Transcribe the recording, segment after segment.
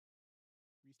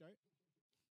start?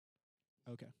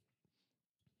 Okay.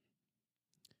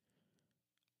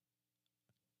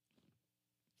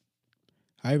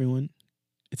 Hi, everyone.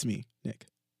 It's me, Nick.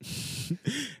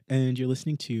 And you're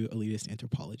listening to Elitist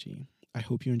Anthropology. I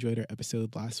hope you enjoyed our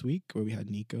episode last week where we had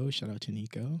Nico. Shout out to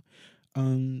Nico.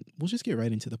 We'll just get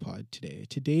right into the pod today.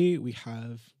 Today we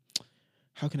have,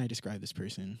 how can I describe this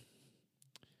person?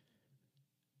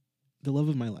 The love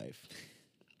of my life.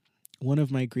 One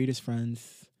of my greatest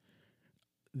friends,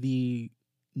 the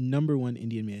number one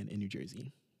Indian man in New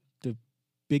Jersey, the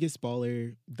biggest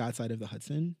baller that side of the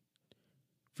Hudson,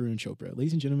 Varun Chopra.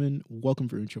 Ladies and gentlemen, welcome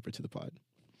Varun Chopra to the pod.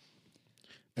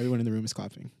 Everyone in the room is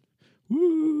clapping.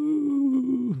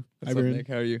 Woo! What's up, Nick?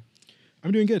 How are you?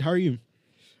 I'm doing good. How are you?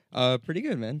 Pretty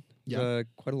good, man. Yeah.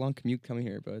 Quite a long commute coming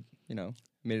here, but,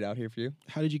 made it out here for you.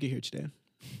 How did you get here today?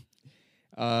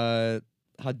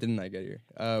 How didn't I get here?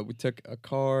 We took a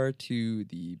car to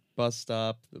the bus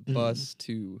stop, the bus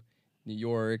to New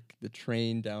York, the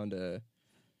train down to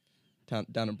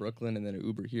Brooklyn, and then an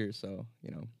Uber here. So,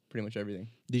 pretty much everything.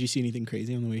 Did you see anything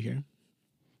crazy on the way here?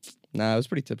 Nah, it was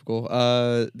pretty typical.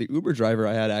 The Uber driver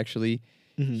I had actually,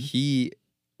 he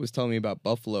was telling me about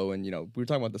Buffalo, and we were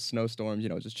talking about the snowstorms,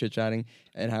 just chit-chatting,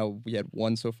 and how we had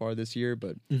one so far this year,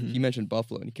 but he mentioned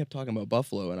Buffalo, and he kept talking about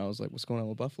Buffalo, and I was like, what's going on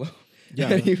with Buffalo? Yeah.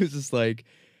 And he was just like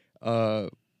a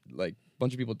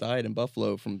bunch of people died in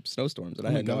Buffalo from snowstorms, and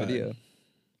I had no idea.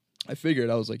 I figured,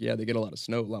 I was like, yeah, they get a lot of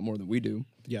snow, a lot more than we do.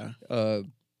 Yeah.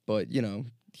 But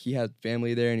he had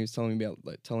family there, and he was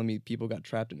telling me people got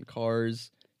trapped in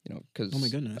cars, because Oh my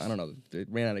goodness. I don't know, they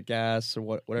ran out of gas or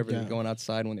whatever. Yeah. They were going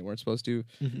outside when they weren't supposed to.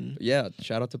 But yeah,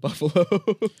 shout out to Buffalo.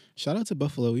 Shout out to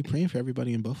Buffalo. We praying for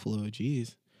everybody in Buffalo.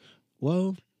 Jeez.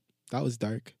 Well, that was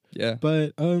dark. Yeah.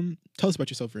 But tell us about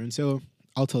yourself, Varun. So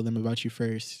I'll tell them about you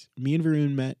first. Me and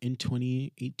Varun met in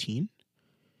 2018.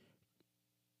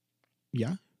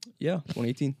 Yeah? Yeah,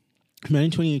 2018. Met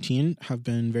in 2018. Have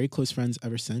been very close friends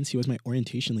ever since. He was my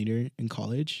orientation leader in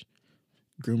college.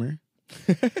 Groomer.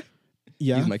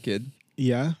 Yeah. He's my kid.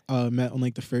 Yeah. Met on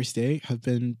the first day. Have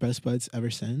been best buds ever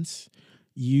since.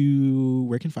 You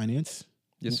work in finance.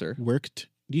 Yes, sir. Worked.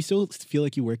 Do you still feel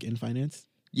like you work in finance?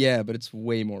 Yeah, but it's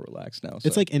way more relaxed now. So.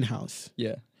 It's like in-house.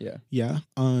 Yeah. Yeah.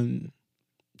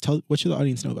 What should the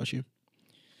audience know about you?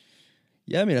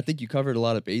 Yeah, I mean, I think you covered a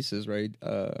lot of bases, right?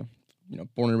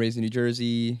 Born and raised in New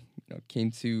Jersey,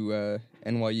 came to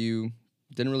NYU,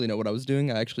 didn't really know what I was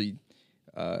doing. I actually,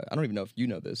 I don't even know if you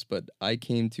know this, but I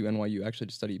came to NYU actually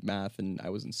to study math, and I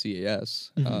was in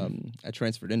CAS. I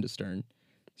transferred into Stern.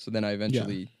 So then I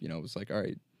eventually, was like, all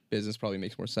right, business probably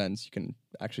makes more sense. You can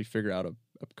actually figure out a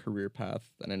career path.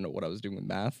 I didn't know what I was doing with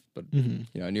math, but,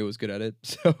 I knew I was good at it.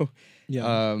 So,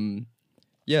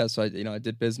 so I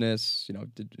did business,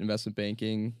 did investment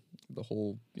banking, the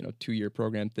whole, 2-year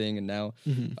program thing. And now,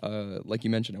 like you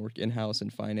mentioned, I work in-house in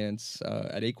finance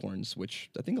at Acorns, which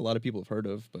I think a lot of people have heard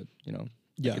of, but,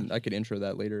 I could intro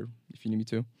that later if you need me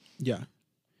to. Yeah.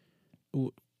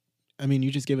 I mean,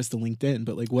 you just gave us the LinkedIn,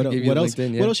 but what else?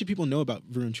 LinkedIn, What else should people know about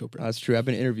Varun Chopra? That's true. I've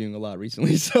been interviewing a lot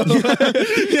recently, so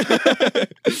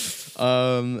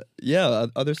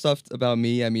other stuff about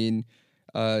me. I mean,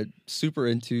 super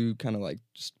into kind of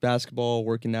just basketball,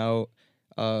 working out.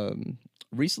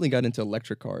 Recently got into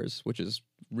electric cars, which is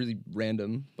really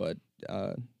random, but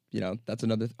that's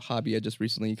another hobby I just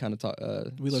recently kind of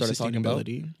we love started talking about.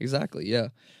 Exactly, yeah.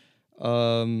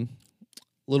 A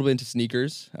little bit into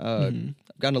sneakers. I've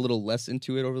gotten a little less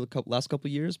into it over the last couple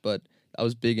of years, but I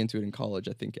was big into it in college,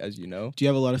 I think, as you know. Do you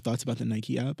have a lot of thoughts about the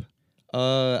Nike app?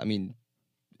 I mean,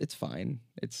 it's fine.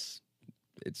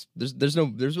 There's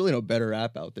really no better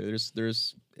app out there. It's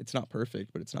not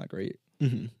perfect, but it's not great.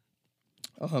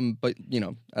 But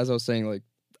as I was saying,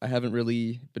 I haven't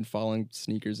really been following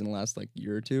sneakers in the last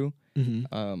year or two.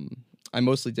 I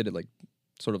mostly did it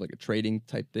sort of like a trading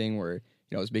type thing where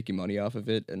I was making money off of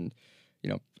it, and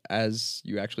as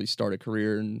you actually start a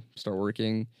career and start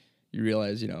working, you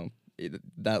realize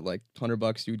that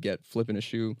 $100 you would get flipping a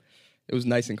shoe. It was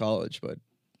nice in college, but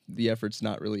the effort's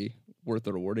not really worth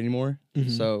the reward anymore.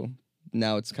 So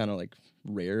now it's kind of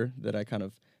rare that I kind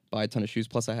of buy a ton of shoes.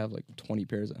 Plus I have 20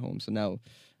 pairs at home. So now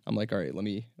I'm all right, let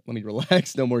me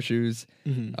relax. No more shoes.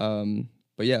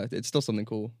 But yeah, it's still something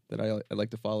cool that I like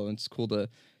to follow. And it's cool to,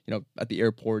 at the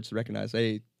airports recognize,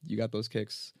 hey, you got those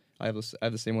kicks. I have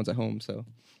the same ones at home. So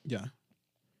yeah.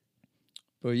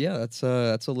 But yeah, that's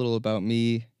a little about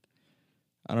me.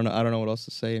 I don't know what else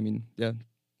to say. I mean, yeah,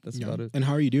 that's about it. And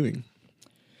how are you doing?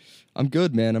 I'm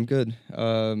good, man. I'm good.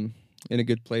 In a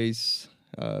good place.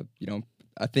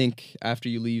 I think after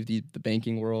you leave the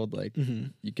banking world,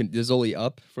 you can, there's only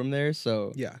up from there.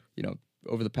 So,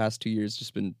 over the past 2 years,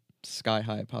 just been sky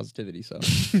high positivity. So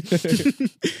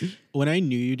when I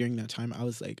knew you during that time, I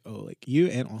was like, oh, like you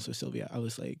and also Sylvia, I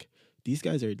was like, these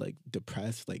guys are like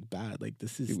depressed, like bad. Like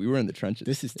this is dude, we were in the trenches.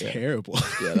 this is terrible.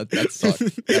 Yeah, that sucked.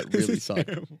 That This really is sucked.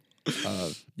 terrible.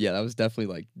 Yeah, that was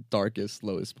definitely like darkest,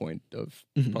 lowest point of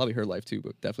probably her life too,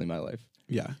 but definitely my life.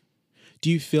 Yeah. Do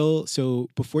you feel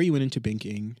so before you went into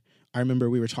banking, I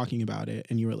remember we were talking about it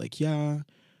and you were like, yeah.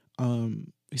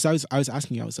 Because I was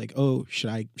asking you, I was like, oh, should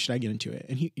I get into it?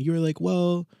 And you were like,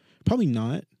 well, probably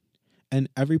not. And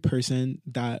every person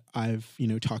that I've,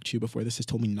 talked to before this has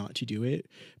told me not to do it,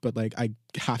 but like I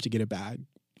have to get a bag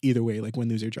either way, like win,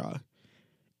 lose, or draw.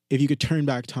 If you could turn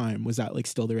back time, was that like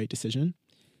still the right decision?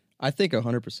 I think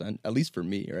 100%, at least for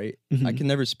me, right? I can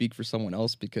never speak for someone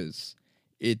else because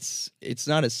it's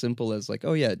not as simple as like,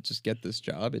 oh yeah, just get this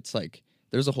job. It's like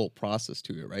there's a whole process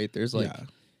to it, right? There's like,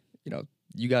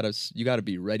 you gotta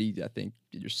be ready. I think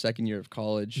your second year of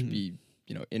college, be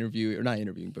not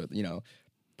interviewing, but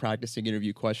practicing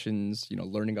interview questions,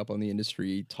 learning up on the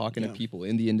industry, talking to people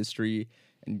in the industry,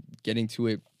 and getting to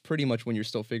it pretty much when you're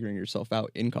still figuring yourself out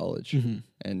in college.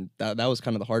 And that was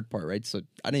kind of the hard part, right? So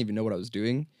I didn't even know what I was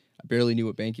doing. I barely knew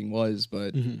what banking was,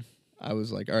 but I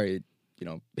was like, all right,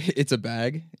 it's a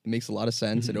bag. It makes a lot of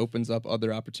sense. It opens up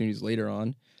other opportunities later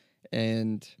on.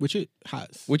 And which it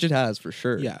has. Which it has for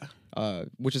sure. Yeah.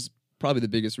 Which is probably the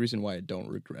biggest reason why I don't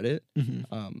regret it.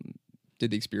 Did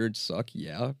the experience suck?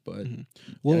 Yeah, but I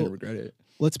don't regret it.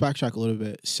 Let's backtrack a little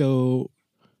bit. So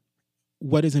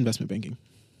what is investment banking?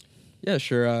 Yeah,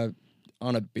 sure.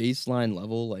 On a baseline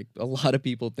level, like a lot of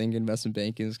people think investment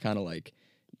banking is kind of like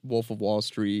Wolf of Wall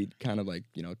Street, kind of like,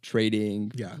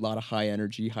 trading, a lot of high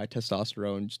energy, high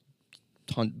testosterone, just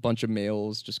bunch of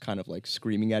males just kind of like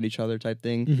screaming at each other type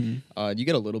thing. You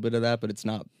get a little bit of that, but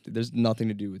there's nothing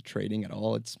to do with trading at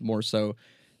all. It's more so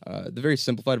the very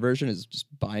simplified version is just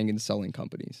buying and selling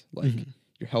companies. Like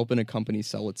you're helping a company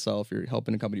sell itself, you're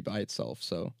helping a company buy itself.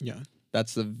 So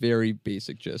that's the very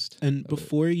basic gist. And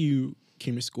before you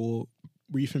came to school,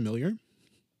 were you familiar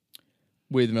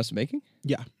with investment banking?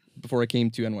 Yeah. Before I came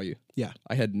to NYU? Yeah.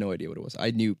 I had no idea what it was.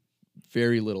 I knew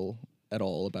very little at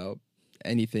all about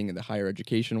anything in the higher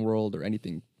education world or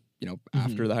anything,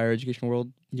 after the higher education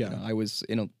world. Yeah. I was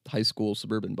in a high school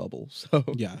suburban bubble. So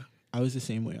yeah, I was the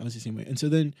same way. And so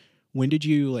then when did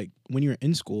you when you were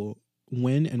in school,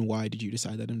 when and why did you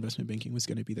decide that investment banking was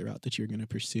going to be the route that you were going to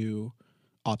pursue?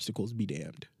 Obstacles be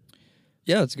damned.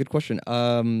 Yeah, that's a good question.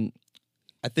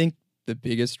 I think the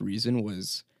biggest reason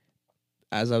was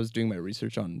as I was doing my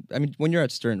research when you're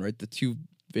at Stern, right, the two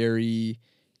very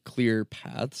clear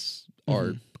paths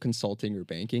are consulting or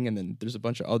banking, and then there's a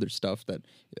bunch of other stuff that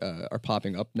are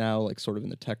popping up now, like sort of in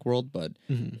the tech world, but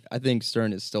I think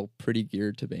Stern is still pretty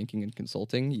geared to banking and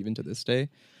consulting even to this day.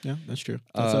 Yeah, that's true.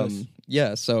 That's us.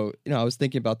 Yeah, so I was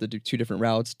thinking about the two different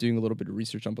routes, doing a little bit of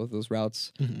research on both of those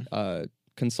routes.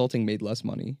 Consulting made less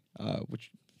money,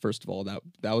 which first of all, that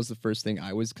was the first thing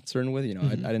I was concerned with.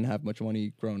 I didn't have much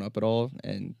money growing up at all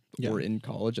or in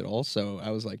college at all, so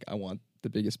I was like, I want the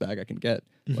biggest bag I can get.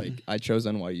 Like I chose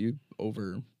NYU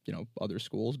over other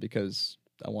schools because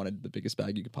I wanted the biggest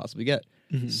bag you could possibly get.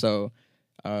 So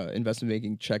investment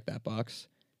banking checked that box.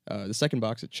 The second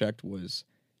box it checked was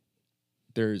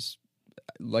there's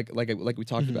like we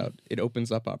talked about, it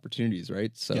opens up opportunities,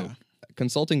 right? So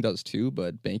consulting does too,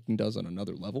 but banking does on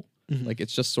another level. Like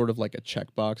it's just sort of like a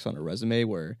checkbox on a resume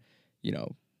where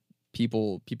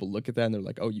people look at that and they're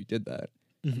like, oh, you did that.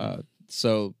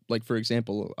 So like, for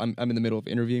example, I'm in the middle of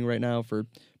interviewing right now for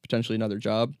potentially another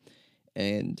job,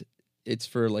 and it's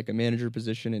for like a manager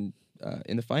position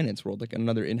in the finance world, like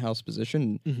another in-house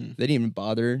position. They didn't even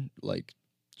bother like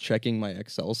checking my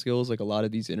Excel skills. Like a lot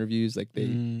of these interviews, like they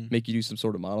make you do some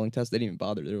sort of modeling test. They didn't even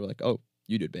bother. They were like, oh,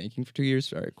 you did banking for 2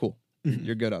 years? All right, cool.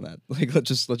 You're good on that. Like, let's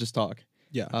just talk.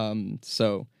 Yeah.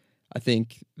 So I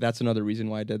think that's another reason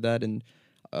why I did that. And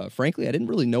frankly, I didn't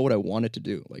really know what I wanted to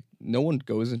do. Like, no one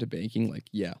goes into banking like,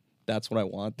 yeah, that's what I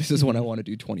want. This is what I want to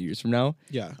do 20 years from now.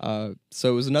 Yeah.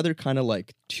 So it was another kind of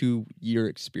like 2-year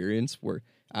experience where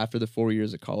after the 4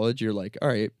 years of college, you're like, all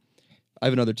right, I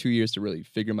have another 2 years to really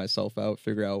figure myself out,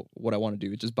 figure out what I want to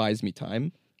do. It just buys me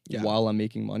time while I'm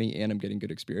making money and I'm getting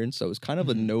good experience. So it was kind of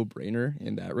a no-brainer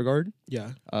in that regard.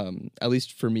 Yeah. At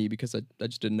least for me, because I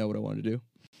just didn't know what I wanted to do.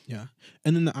 Yeah.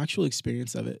 And then the actual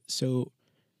experience of it. So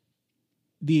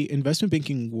the investment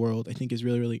banking world, I think, is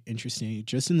really, really interesting,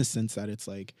 just in the sense that it's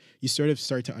like you sort of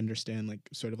start to understand, like,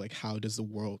 sort of like how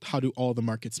do all the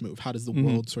markets move? How does the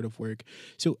world sort of work?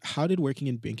 So how did working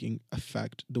in banking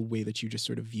affect the way that you just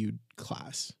sort of viewed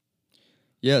class?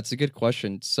 Yeah, it's a good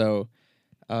question. So,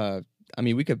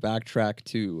 we could backtrack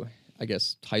to, I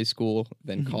guess, high school,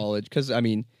 then college. Because,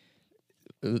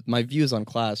 my views on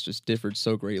class just differed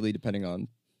so greatly depending on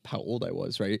how old I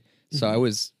was, right? So I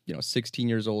was, 16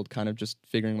 years old, kind of just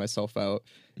figuring myself out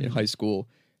in high school,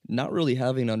 not really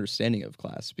having an understanding of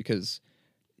class because,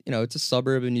 it's a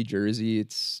suburb in New Jersey.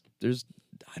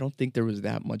 I don't think there was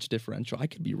that much differential. I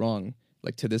could be wrong.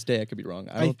 Like to this day, I could be wrong.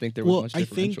 I don't think there was much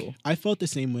differential. I felt the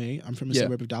same way. I'm from a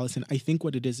suburb of Dallas, and I think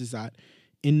what it is that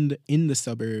in the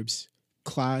suburbs,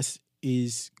 class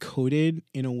is coded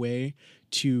in a way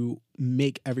to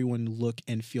make everyone look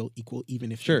and feel equal,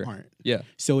 even if they aren't. Yeah.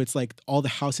 So it's like all the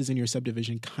houses in your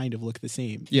subdivision kind of look the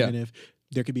same. Yeah. Even if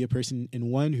there could be a person in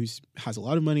one who has a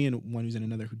lot of money and one who's in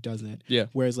another who doesn't. Yeah.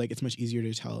 Whereas like it's much easier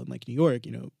to tell in like New York,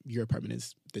 your apartment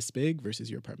is this big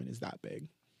versus your apartment is that big.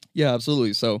 Yeah,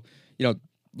 absolutely. So,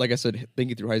 like I said,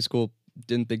 thinking through high school,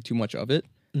 didn't think too much of it.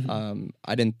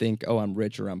 I didn't think, I'm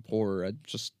rich or I'm poor. I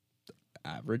just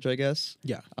average, I guess.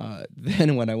 Yeah.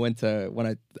 Then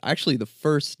actually the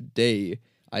first day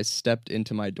I stepped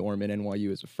into my dorm in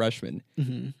NYU as a freshman,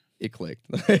 it clicked.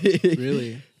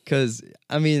 Really? Because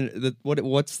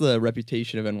what's the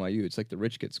reputation of NYU? It's like the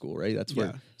rich kid school, right? That's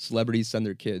where celebrities send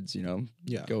their kids.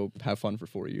 Go have fun for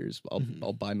 4 years.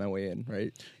 I'll buy my way in,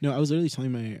 right? No, I was literally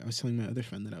telling my other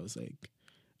friend that I was like,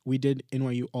 we did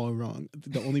NYU all wrong.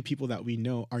 The only people that we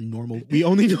know are normal. We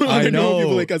only know, know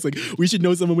people like us. Like we should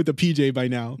know someone with a PJ by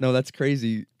now. No, that's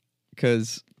crazy.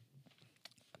 Because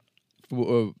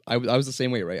I was the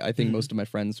same way, right? I think most of my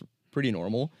friends were pretty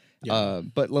normal. Yeah.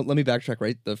 But let me backtrack,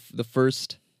 right? The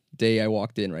first day I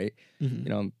walked in, right?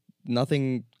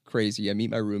 Nothing crazy. I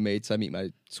meet my roommates. I meet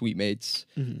my suite mates.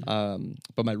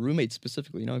 But my roommate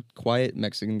specifically, quiet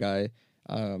Mexican guy.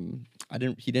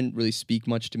 He didn't really speak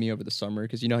much to me over the summer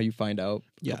because how you find out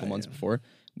a couple months before.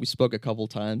 We spoke a couple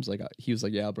times. Like he was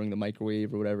like, "Yeah, I'll bring the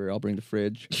microwave or whatever. I'll bring the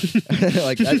fridge."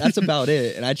 Like that's about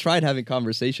it. And I tried having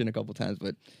conversation a couple times,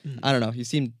 but I don't know. He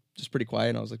seemed just pretty quiet,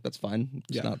 and I was like, "That's fine.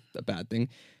 It's not a bad thing."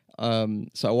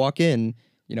 So I walk in.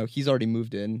 He's already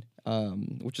moved in,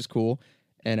 which is cool.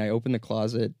 And I open the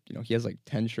closet. He has like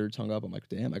 10 shirts hung up. I'm like,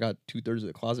 damn, I got 2/3 of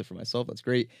the closet for myself. That's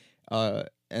great.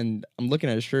 And I'm looking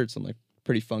at his shirts. I'm like,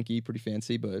 pretty funky, pretty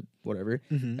fancy, but whatever.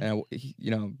 And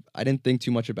I didn't think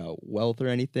too much about wealth or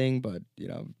anything, but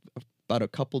about a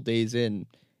couple days in,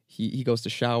 he goes to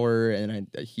shower and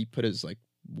he put his like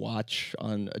watch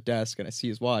on a desk, and I see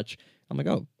his watch. I'm like,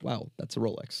 oh wow, that's a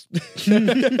Rolex.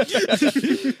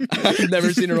 I've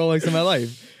never seen a Rolex in my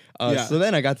life. So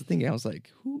then I got to thinking, I was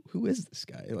like, who is this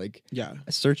guy? Like, I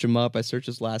search him up, I search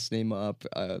his last name up.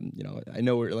 I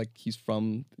know where like he's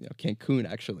from, Cancun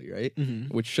actually, right?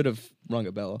 Which should have rung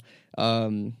a bell,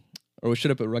 or should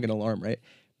have rung an alarm, right?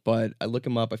 But I look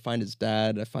him up, I find his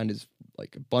dad, I find his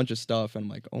like a bunch of stuff, and I'm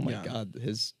like, oh my god,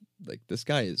 this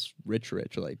guy is rich,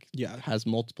 like has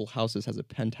multiple houses, has a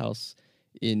penthouse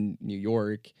in New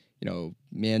York,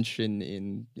 mansion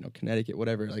in Connecticut,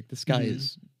 whatever. Like this guy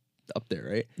is up there,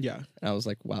 right? Yeah. And I was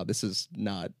like, wow, this is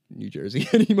not New Jersey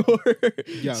anymore.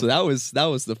 So that was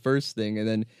the first thing,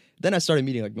 and then I started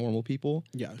meeting like normal people.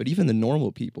 Yeah. But even the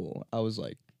normal people, I was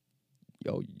like,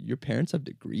 yo, your parents have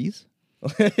degrees?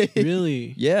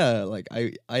 Really? Yeah. Like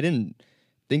I didn't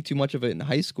think too much of it in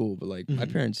high school, but like my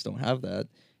parents don't have that.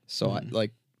 So I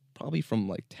like probably from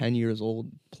like 10 years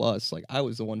old plus, like I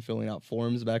was the one filling out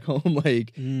forms back home,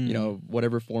 like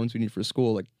whatever forms we need for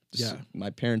school, like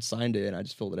my parents signed it and I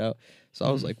just filled it out. So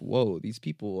I was like, whoa, these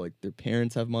people, like their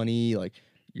parents have money, like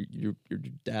your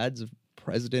dad's a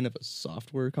president of a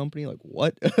software company, like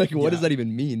what? Like what does that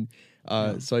even mean?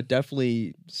 So I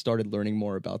definitely started learning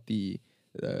more about the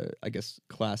I guess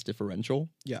class differential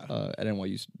at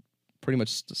NYU pretty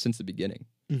much since the beginning.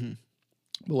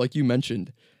 But like you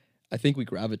mentioned, I think we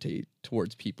gravitate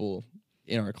towards people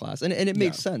in our class, and it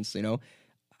makes sense.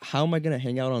 How am I going to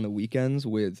hang out on the weekends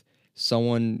with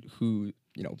someone who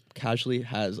casually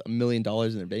has $1 million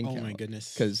in their bank account? Oh my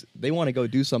goodness! Because they want to go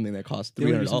do something that costs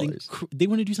 $300. They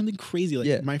want to do something crazy.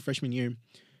 Like my freshman year,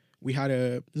 we had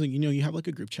you have like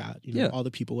a group chat, all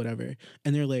the people, whatever,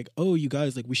 and they're like, oh, you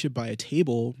guys, like we should buy a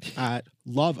table at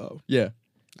Lavo. Yeah.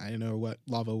 I didn't know what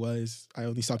Lava was. I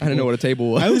only saw people. I didn't know what a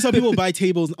table was. I only saw people buy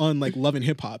tables on like Love and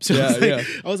Hip Hop. So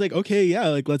I was like, okay,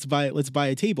 like let's buy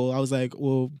a table. I was like,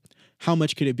 well, how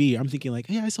much could it be? I'm thinking like,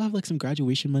 hey, I still have like some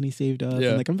graduation money saved up.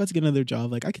 And like I'm about to get another job.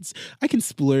 Like I can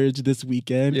splurge this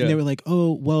weekend. And they were like,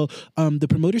 oh, well, the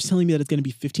promoter's telling me that it's gonna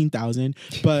be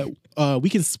 $15,000, but we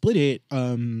can split it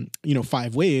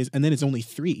 5 ways, and then it's only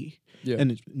 3. Yeah.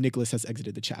 And Nicholas has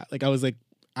exited the chat. Like I was like,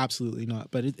 absolutely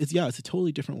not. But it's a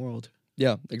totally different world.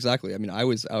 Yeah, exactly. I mean, I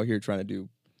was out here trying to do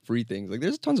free things. Like,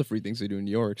 there's tons of free things to do in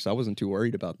New York, so I wasn't too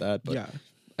worried about that. But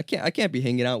I can't be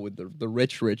hanging out with the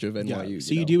rich of NYU. Yeah.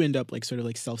 So you know? do end up like sort of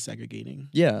like self-segregating.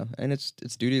 Yeah, and it's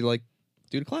due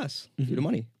to class, due to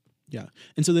money. Yeah.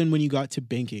 And so then when you got to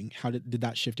banking, how did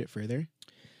that shift it further?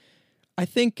 I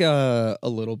think a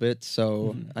little bit.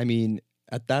 So I mean,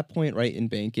 at that point, right, in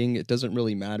banking, it doesn't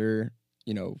really matter,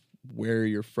 you know, where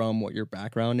you're from, what your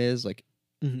background is. Like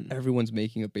everyone's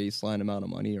making a baseline amount of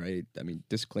money, right? I mean,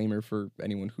 disclaimer for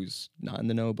anyone who's not in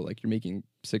the know, but like you're making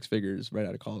six figures right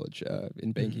out of college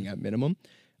in banking at minimum.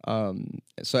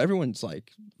 So everyone's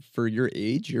like, for your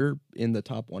age, you're in the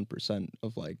top 1%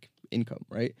 of like income,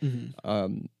 right?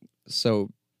 So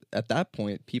at that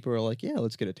point, people are like, yeah,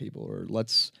 let's get a table, or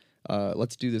let's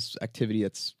do this activity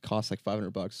that's costs like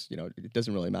 $500. You know, it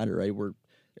doesn't really matter, right?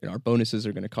 Our bonuses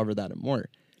are going to cover that and more.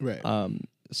 Right.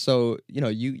 So, you know,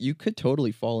 you could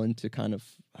totally fall into kind of,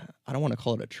 I don't want to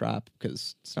call it a trap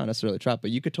because it's not necessarily a trap,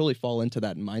 but you could totally fall into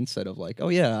that mindset of like, oh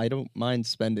yeah, I don't mind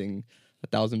spending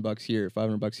 $1,000 here,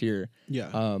 $500 here.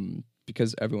 Yeah.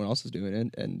 Because everyone else is doing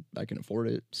it and I can afford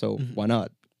it. So why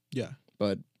not? Yeah.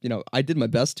 But, you know, I did my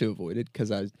best to avoid it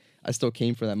because I still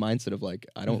came from that mindset of like,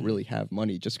 I don't really have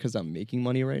money just because I'm making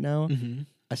money right now.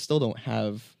 I still don't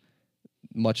have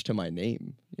much to my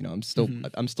name. You know, I'm still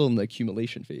in the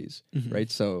accumulation phase,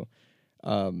 right? So,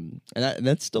 and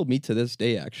that's still me to this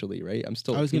day, actually, right? I'm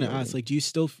still. I was gonna ask, like, do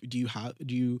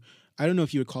you? I don't know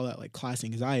if you would call that like class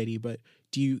anxiety, but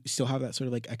do you still have that sort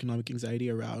of like economic anxiety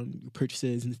around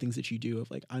purchases and things that you do? Of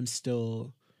like, I'm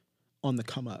still on the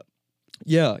come up.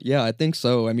 Yeah, I think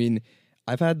so. I mean,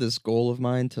 I've had this goal of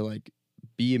mine to like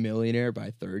be a millionaire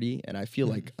by 30, and I feel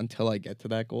like until I get to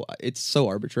that goal, it's so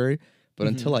arbitrary. But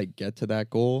until I get to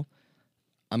that goal,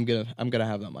 I'm gonna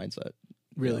have that mindset.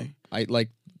 Really? You know?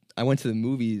 I went to the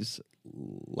movies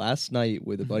last night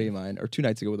with a buddy of mine, or 2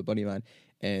 nights ago with a buddy of mine,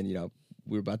 and you know,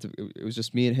 we were about to. It was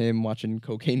just me and him watching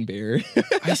Cocaine Bear.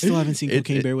 I still haven't seen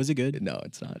Cocaine Bear. Was it good? No,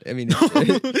 it's not. I mean,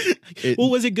 well,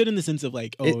 was it good in the sense of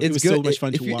like, it was good. So much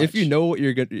fun to watch? If you know what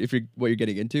you're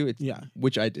getting into, yeah.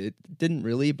 Which I didn't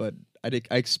really, but I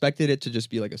expected it to just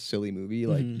be like a silly movie,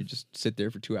 like you just sit there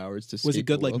for 2 hours to. Was it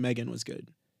good? Like Megan was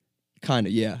good. Kind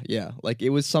of, yeah. Like it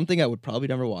was something I would probably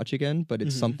never watch again, but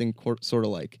it's something sort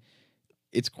of like,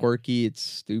 it's quirky, it's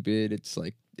stupid, it's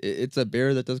like it's a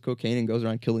bear that does cocaine and goes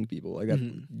around killing people. Like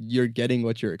you're getting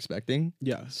what you're expecting.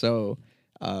 Yeah. So,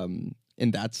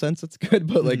 in that sense, it's good,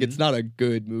 but like it's not a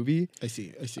good movie. I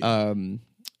see.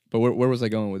 But where was I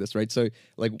going with this, right? So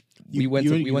like we went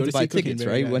to buy tickets,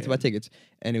 right? We went to buy tickets,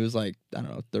 and it was like, I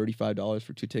don't know, $35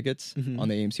 for 2 tickets on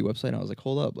the AMC website. And I was like,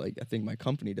 hold up, like I think my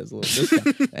company does a little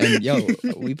discount. And yo,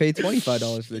 we paid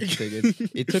 $25 for the 2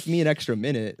 tickets. It took me an extra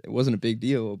minute. It wasn't a big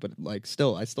deal, but like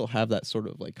I still have that sort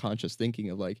of like conscious thinking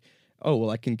of like, oh well,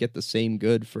 I can get the same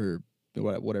good for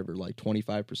whatever, like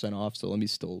 25% off. So let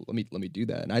me do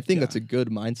that. And I think that's a good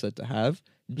mindset to have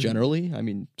generally. I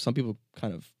mean, some people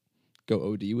kind of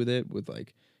go OD with it, with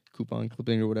like coupon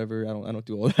clipping or whatever. I don't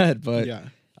do all that, but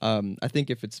I think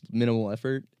if it's minimal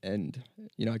effort and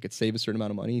you know I could save a certain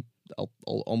amount of money, I'll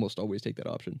almost always take that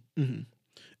option.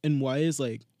 And why is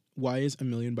a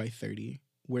million by 30?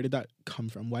 Where did that come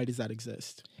from? Why does that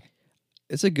exist?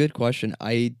 It's a good question.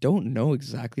 I don't know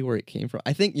exactly where it came from.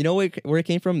 I think you know where it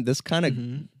came from. This kind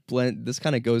of This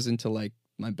kind of goes into like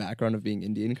my background of being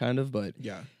Indian, kind of. But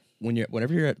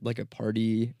whenever you're at like a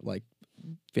party, like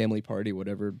family party,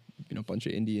 whatever, you know, bunch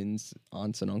of Indians,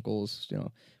 aunts and uncles, you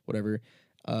know, whatever,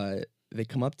 they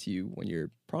come up to you when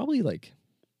you're probably like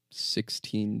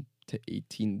 16 to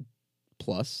 18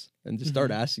 plus and just start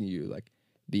asking you like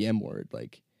the M word,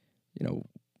 like, you know,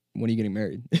 when are you getting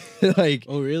married? Like,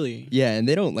 oh really? Yeah. And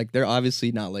they don't like, they're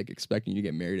obviously not like expecting you to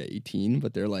get married at 18,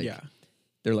 but they're like,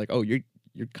 oh, you're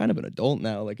kind of an adult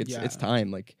now, like it's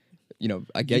time, like, you know,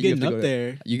 I get you're getting up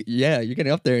there. You're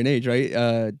getting up there in age,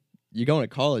 right? You're going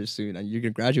to college soon and you're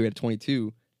going to graduate at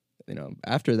 22. You know,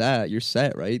 after that, you're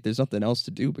set, right? There's nothing else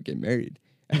to do but get married,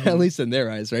 at least in their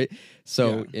eyes, right?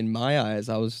 So in my eyes,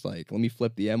 I was like, let me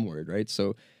flip the M word, right?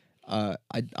 So I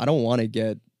don't want to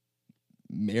get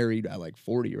married at like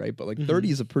 40, right? But like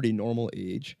 30 is a pretty normal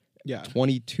age. Yeah.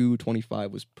 22, 25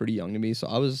 was pretty young to me. So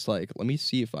I was like, let me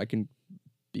see if I can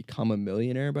become a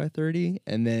millionaire by 30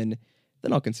 and then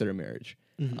I'll consider marriage.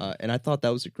 And I thought that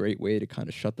was a great way to kind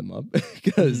of shut them up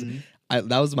because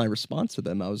that was my response to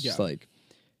them. I was just like,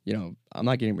 you know, I'm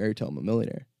not getting married till I'm a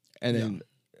millionaire. And then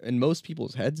in most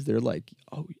people's heads, they're like,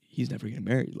 oh, he's never getting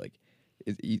married. Like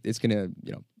it's going to,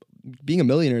 you know, being a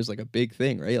millionaire is like a big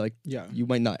thing, right? Like you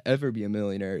might not ever be a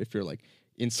millionaire if you're like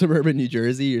in suburban New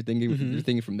Jersey, you're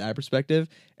thinking from that perspective,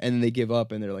 and then they give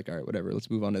up and they're like, all right, whatever,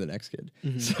 let's move on to the next kid.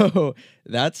 So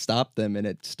that stopped them and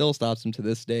it still stops them to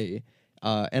this day.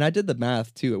 And I did the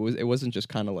math too. It wasn't just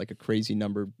kind of like a crazy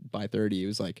number by 30. It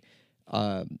was like,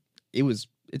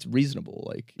 it's reasonable.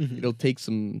 Like it'll take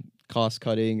some cost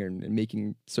cutting and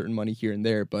making certain money here and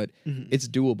there, but it's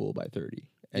doable by 30.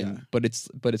 And but it's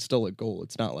still a goal.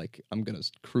 It's not like I'm gonna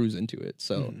cruise into it.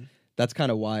 So that's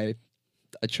kind of why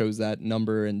I chose that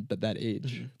number and that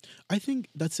age. I think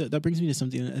that brings me to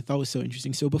something that I thought was so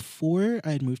interesting. So before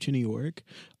I had moved to New York,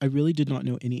 I really did not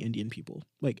know any Indian people,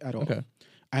 like at all. Okay.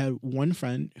 I had one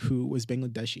friend who was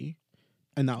Bangladeshi,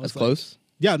 and that was That's close.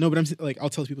 Yeah, no, but I'm like, I'll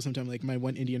tell people sometime, like my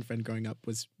one Indian friend growing up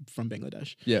was from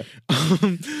Bangladesh. Yeah.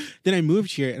 Then I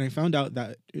moved here and I found out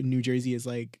that New Jersey is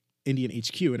like Indian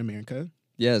HQ in America.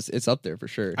 Yes, it's up there for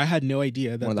sure. I had no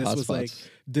idea that this was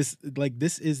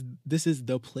this is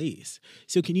the place.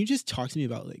 So can you just talk to me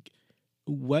about like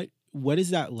what is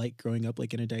that like growing up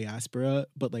like in a diaspora,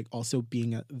 but like also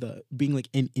being like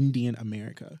in Indian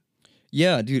America?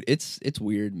 Yeah, dude, it's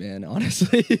weird, man.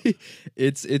 Honestly,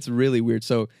 it's really weird.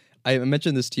 So I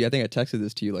mentioned this to you. I think I texted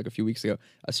this to you like a few weeks ago.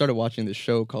 I started watching this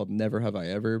show called Never Have I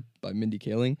Ever by Mindy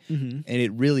Kaling, and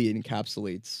it really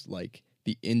encapsulates like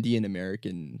the Indian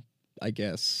American, I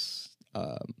guess,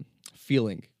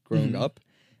 feeling growing up.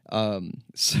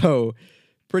 So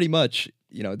pretty much,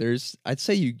 I'd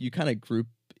say you kind of group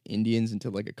Indians into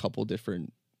like a couple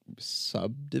different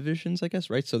subdivisions, I guess,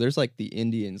 right? So there's like the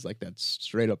Indians like that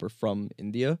straight up are from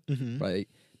India, right?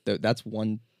 That's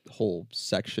one whole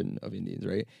section of Indians,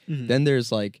 right? Then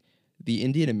there's like the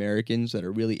Indian Americans that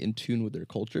are really in tune with their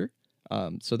culture.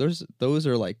 So those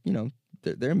are like,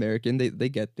 they're American. They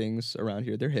get things around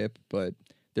here. They're hip, but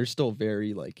they're still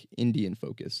very like Indian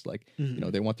focused. Like,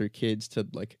 they want their kids to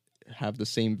like have the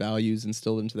same values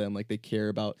instilled into them. Like they care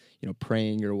about,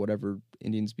 praying or whatever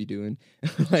Indians be doing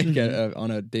like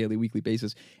on a daily, weekly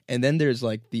basis. And then there's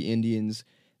like the Indians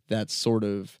that sort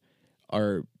of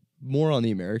are more on the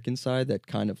American side that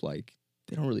kind of like,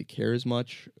 they don't really care as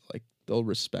much. Like they'll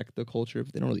respect the culture,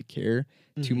 but they don't really care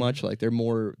too much. Like they're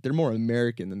more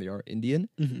American than they are Indian.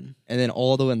 And then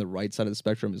all the way on the right side of the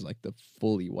spectrum is like the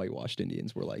fully whitewashed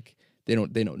Indians where like they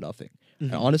know nothing.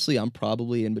 And honestly, I'm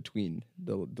probably in between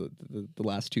the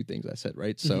last two things I said,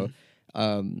 right? So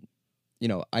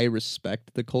I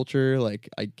respect the culture. Like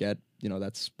I get,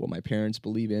 that's what my parents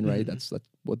believe in, right? That's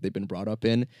what they've been brought up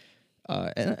in.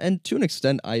 And to an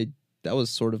extent, that was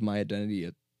sort of my identity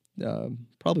at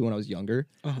probably when I was younger.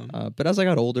 But as I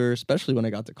got older, especially when I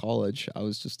got to college, I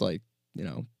was just like,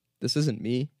 this isn't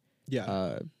me.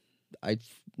 Yeah.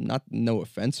 No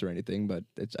offense or anything, but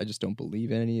I just don't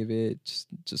believe in any of it. It's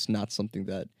just not something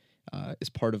that is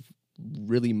part of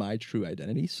really my true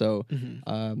identity. So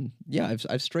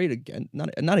I've strayed again,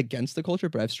 not against the culture,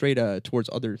 but I've strayed towards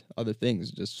other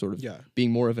things, just sort of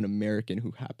being more of an American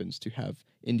who happens to have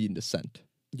Indian descent.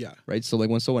 Yeah. Right. So like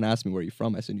when someone asks me where you're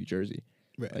from, I say New Jersey.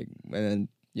 Right. Like, and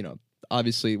then,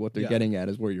 obviously what they're getting at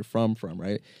is where you're from,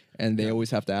 right? And they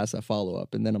always have to ask that follow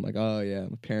up. And then I'm like, oh yeah,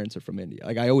 my parents are from India.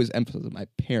 Like I always emphasize that my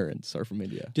parents are from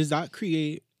India. Does that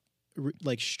create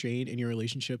like strain in your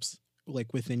relationships,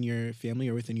 like within your family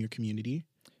or within your community?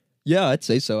 Yeah, I'd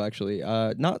say so actually.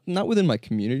 Not within my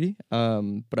community,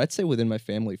 but I'd say within my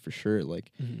family for sure.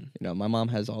 Like, my mom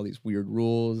has all these weird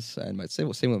rules, and same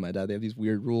with my dad. They have these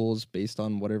weird rules based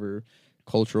on whatever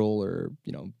cultural or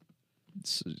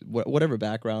whatever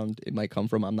background it might come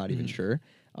from. I'm not even sure.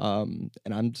 And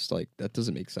I'm just like, that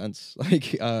doesn't make sense.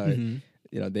 Like,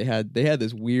 they had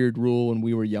this weird rule when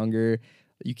we were younger.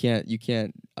 You can't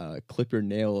clip your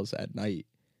nails at night.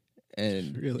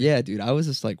 And really? Yeah, dude, I was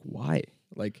just like, why?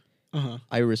 Like,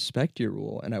 I respect your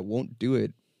rule and I won't do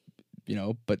it,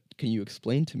 but can you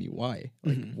explain to me why?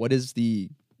 Like, what is the,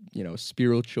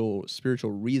 spiritual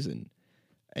reason?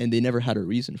 And they never had a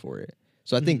reason for it.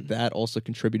 So I think that also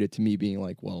contributed to me being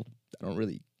like, well, I don't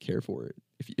really care for it.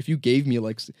 If you gave me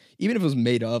like, even if it was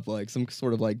made up, like some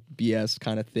sort of like BS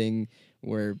kind of thing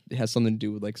where it has something to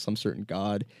do with like some certain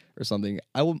god or something,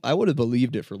 I would have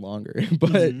believed it for longer.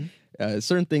 But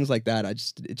certain things like that, it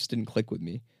just didn't click with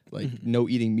me. Like no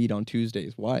eating meat on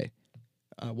Tuesdays. Why?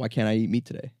 Why can't I eat meat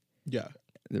today? Yeah.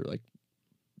 And they're like,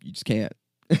 you just can't.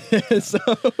 So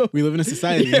we live in a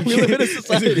society. Yeah, we live in a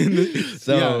society.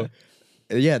 So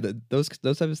those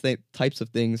types of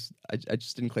things, I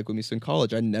just didn't click with me. So in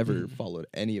college, I never followed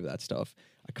any of that stuff.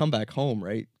 I come back home,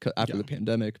 right, after the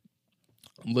pandemic.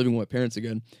 I'm living with my parents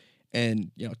again.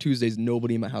 And, Tuesdays,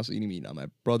 nobody in my house is eating meat. Not my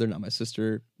brother, not my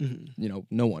sister,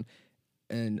 no one.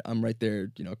 And I'm right there,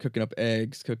 cooking up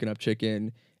eggs, cooking up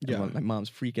chicken. Yeah. My mom's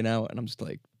freaking out. And I'm just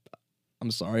like,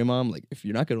 I'm sorry, Mom. Like, if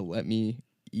you're not going to let me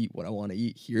eat what I want to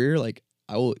eat here, like,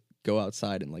 I will go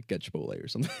outside and, like, get Chipotle or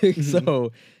something.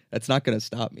 So that's not going to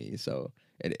stop me. So,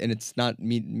 and it's not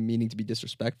meaning to be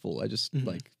disrespectful. I just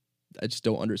I just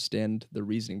don't understand the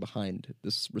reasoning behind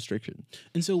this restriction.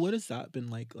 And so what has that been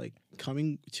like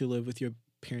coming to live with your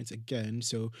parents again?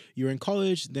 So you were in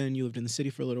college, then you lived in the city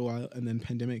for a little while, and then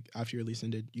pandemic, after your lease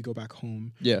ended, you go back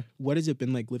home. Yeah. What has it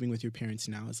been like living with your parents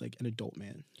now as like an adult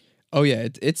man? Oh yeah,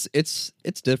 it's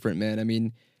different, man. I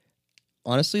mean,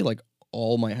 honestly, like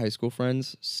all my high school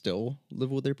friends still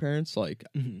live with their parents. Like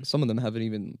some of them haven't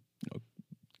even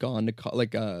gone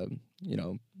to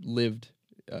lived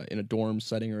in a dorm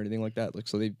setting or anything like that. Like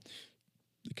so they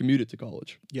commuted to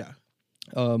college. Yeah.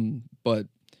 But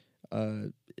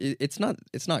it's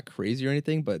not crazy or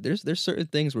anything. But there's certain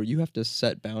things where you have to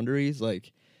set boundaries.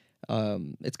 Like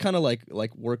it's kind of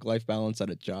like work-life balance at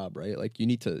a job, right? Like you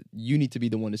need to be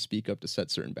the one to speak up to set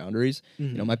certain boundaries.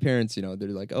 My parents, they're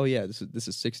like, oh yeah, this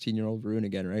is 16-year-old Varun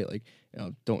again, right? Like,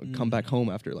 don't come back home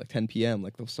after like 10 p.m.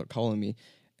 Like they'll start calling me,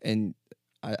 and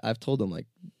I've told them like,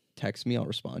 text me, I'll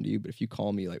respond to you. But if you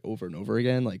call me like over and over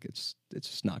again, like it's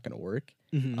just not gonna work.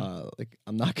 Like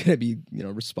I'm not gonna be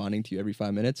responding to you every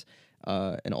 5 minutes.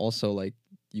 And also like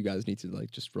you guys need to like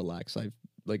just relax. I've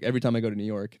like every time I go to New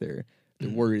York, they're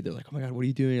worried. They're like, oh my God, what are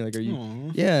you doing? Like, are you?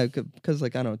 Aww. Yeah, because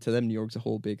like I don't know. To them, New York's a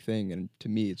whole big thing, and to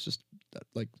me, it's just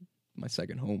like my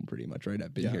second home, pretty much. Right?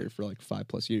 I've been here for like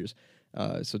 5+ years,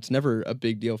 so it's never a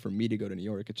big deal for me to go to New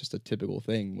York. It's just a typical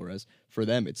thing. Whereas for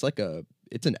them, it's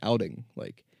an outing.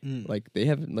 Like they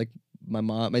haven't like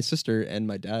my sister and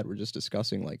my dad were just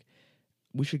discussing like,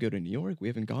 we should go to New York. We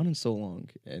haven't gone in so long.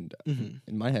 And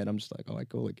in my head, I'm just like, oh, I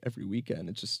go like every weekend.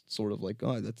 It's just sort of like,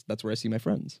 oh, that's where I see my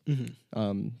friends.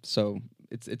 So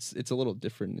it's a little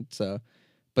different. It's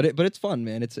but it's fun,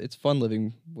 man. It's fun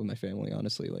living with my family.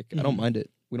 Honestly, like I don't mind it.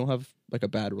 We don't have like a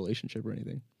bad relationship or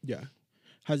anything. Yeah.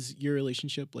 Has your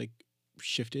relationship like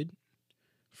shifted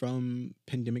from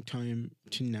pandemic time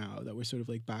to now that we're sort of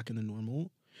like back in the normal?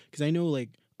 Because I know like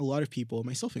a lot of people,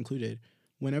 myself included,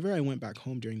 whenever I went back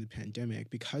home during the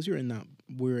pandemic, because we were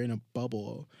in a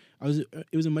bubble,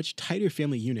 it was a much tighter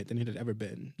family unit than it had ever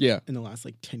been. Yeah. In the last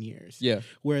like 10 years. Yeah.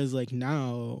 Whereas like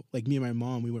now, like me and my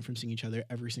mom, we went from seeing each other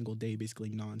every single day, basically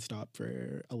nonstop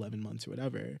for 11 months or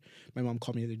whatever. My mom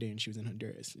called me the other day and she was in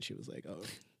Honduras and she was like, oh,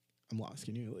 I'm lost.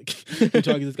 Can you can you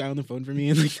talk to this guy on the phone for me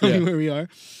and like tell me where we are?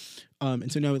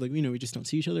 And so now like, we just don't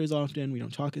see each other as often. We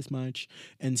don't talk as much.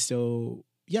 And so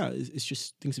yeah, it's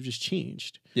just things have just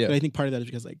changed. Yeah. But I think part of that is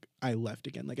because like I left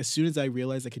again. Like as soon as I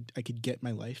realized I could get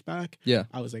my life back,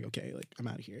 I was like, okay, like I'm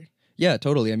out of here. Yeah,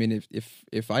 totally. I mean,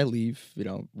 if I leave,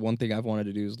 one thing I've wanted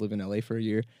to do is live in LA for a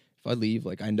year. If I leave,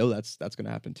 like I know that's going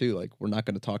to happen too. Like we're not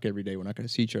going to talk every day. We're not going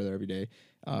to see each other every day.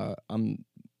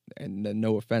 And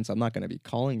no offense, I'm not going to be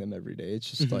calling them every day. It's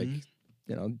just like,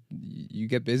 you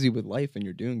get busy with life and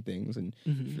you're doing things. And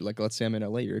like, let's say I'm in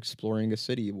LA, you're exploring a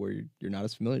city where you're not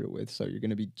as familiar with. So you're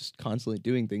going to be just constantly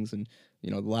doing things. And,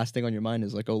 the last thing on your mind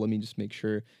is like, oh, let me just make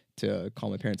sure to call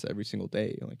my parents every single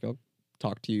day. Like, I'll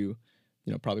talk to you,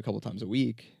 probably a couple times a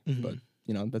week. But,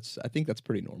 I think that's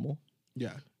pretty normal.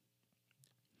 Yeah.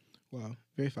 Wow.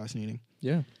 Very fascinating.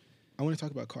 Yeah. I want to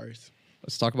talk about cars.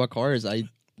 Let's talk about cars.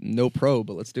 No pro,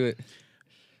 but let's do it.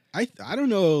 I don't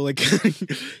know, like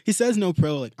he says no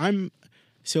pro, like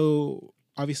so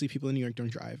obviously people in New York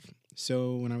don't drive.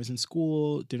 So when I was in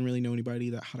school, didn't really know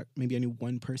anybody that had maybe I knew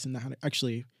one person that had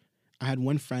actually I had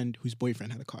one friend whose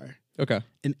boyfriend had a car. Okay.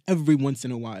 And every once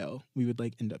in a while we would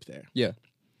like end up there. Yeah.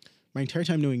 My entire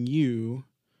time knowing you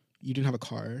didn't have a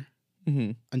car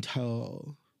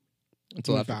until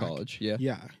after college. Yeah.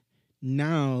 Yeah.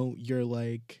 Now you're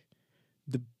like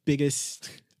the biggest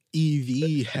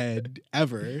EV head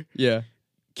ever. Yeah.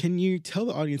 Can you tell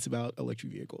the audience about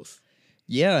electric vehicles?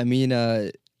 Yeah, I mean,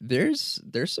 there's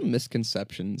some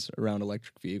misconceptions around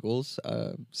electric vehicles.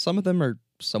 Some of them are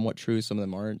somewhat true, some of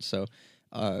them aren't. So,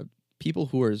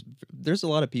 there's a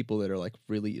lot of people that are like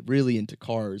really, really into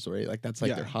cars, right? Like that's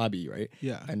like their hobby, right?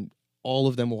 Yeah. And all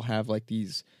of them will have like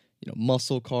these,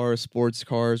 muscle cars, sports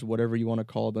cars, whatever you want to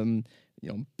call them.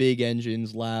 Big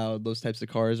engines, loud, those types of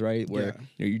cars, right? Where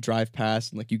you drive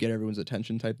past and like you get everyone's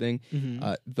attention type thing.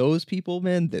 Those people,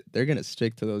 man, they're gonna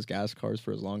stick to those gas cars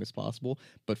for as long as possible.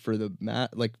 But for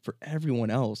for everyone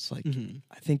else, like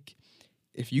I think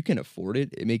if you can afford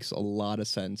it, it makes a lot of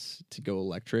sense to go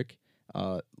electric.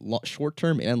 Short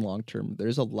term and long term,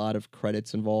 there's a lot of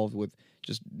credits involved with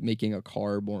just making a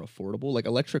car more affordable. Like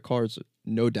electric cars,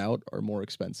 no doubt, are more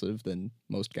expensive than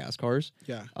most gas cars.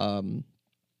 Yeah.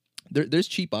 There's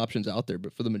cheap options out there,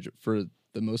 but for the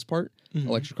most part,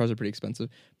 electric cars are pretty expensive.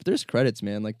 But there's credits,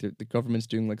 man. Like the government's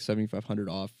doing like $7,500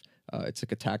 off. It's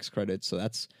like a tax credit, so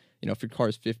that's if your car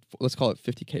is let's call it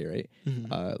 $50K, right?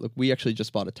 Look, we actually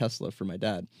just bought a Tesla for my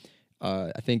dad.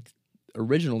 I think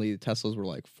originally the Teslas were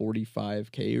like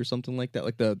 45K or something like that,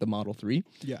 like the Model 3.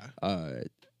 Yeah.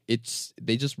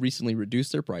 They just recently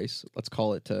reduced their price. Let's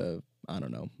call it to, I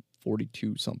don't know,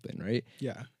 42 something, right?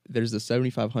 Yeah. There's the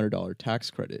 $7,500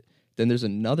 tax credit. Then there's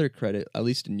another credit, at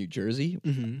least in New Jersey,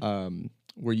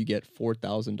 where you get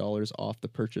 $4,000 off the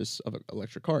purchase of an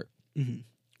electric car.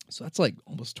 So that's like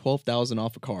almost $12,000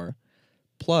 off a car.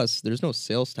 Plus, there's no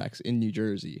sales tax in New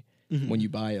Jersey when you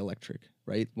buy electric,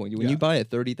 right? When you buy a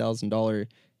 $30,000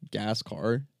 gas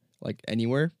car, like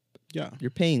anywhere,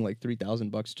 you're paying like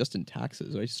 $3,000 just in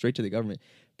taxes, right? Straight to the government.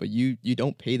 But you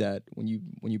don't pay that when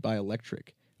you buy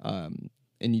electric in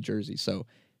New Jersey. So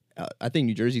I think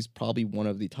New Jersey is probably one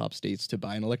of the top states to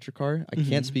buy an electric car. I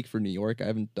can't speak for New York. I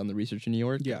haven't done the research in New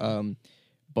York.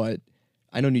 But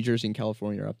I know New Jersey and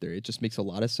California are up there. It just makes a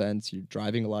lot of sense. You're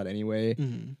driving a lot anyway.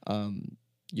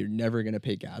 You're never going to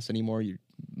pay gas anymore.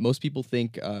 Most people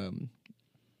think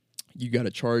you got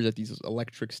to charge at these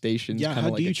electric stations. Yeah, how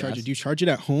do you charge it? Do you charge it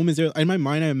at home? Is there, in my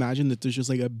mind, I imagine that there's just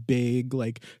like a big,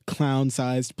 like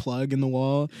clown-sized plug in the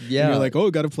wall. Yeah, and you're like, oh,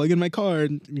 got to plug in my car.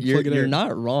 And plug it in. You're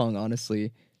not wrong,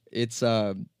 honestly. It's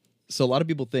so a lot of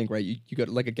people think, right? You go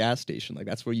to like a gas station, like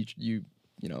that's where you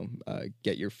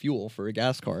get your fuel for a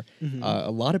gas car.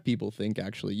 A lot of people think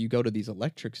actually you go to these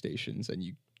electric stations and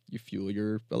you fuel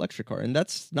your electric car, and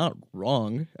that's not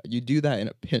wrong. You do that in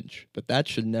a pinch, but that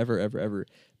should never ever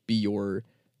be your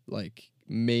like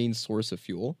main source of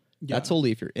fuel. That's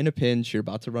only if you're in a pinch, you're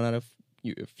about to run out of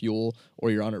fuel,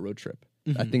 or you're on a road trip.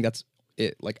 I think that's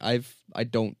it. Like I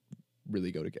don't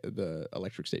really go to the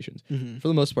electric stations. For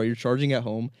the most part, you're charging at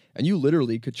home, and you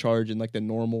literally could charge in like the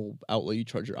normal outlet you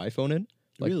charge your iPhone in,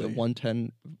 like the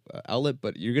 110 outlet,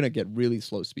 but you're gonna get really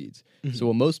slow speeds. So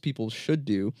what most people should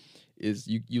do is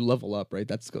you level up, right?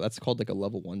 That's called like a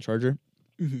level 1 charger.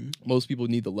 Most people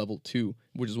need the level 2,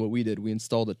 which is what we did. We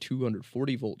installed a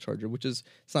 240 volt charger, which is,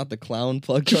 it's not the clown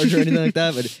plug charger or anything like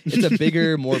that, but it's a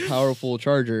bigger, more powerful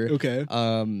charger. Okay.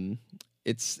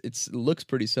 It looks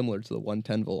pretty similar to the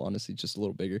 110 volt, honestly, just a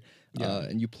little bigger.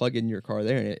 And you plug in your car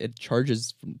there, and it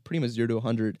charges from pretty much 0 to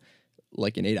 100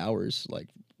 like in 8 hours, like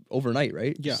overnight,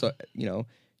 right? Yeah. So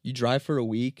you drive for a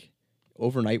week,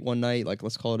 overnight one night, like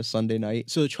let's call it a Sunday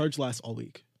night. So the charge lasts all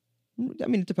week. I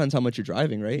mean, it depends how much you're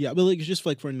driving, right? Yeah, but like it's just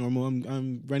like for a normal.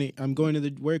 I'm running. I'm going to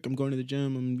the work. I'm going to the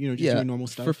gym. I'm just doing normal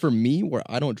stuff. For me, where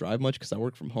I don't drive much because I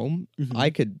work from home, I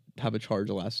could have a charge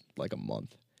last like a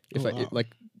month. If it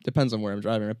depends on where I'm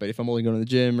driving, right? But if I'm only going to the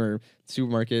gym or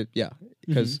supermarket,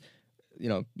 because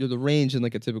the range in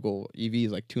like a typical EV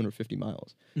is like 250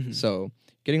 miles. So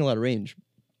getting a lot of range.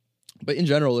 But in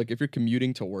general, like if you're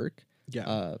commuting to work,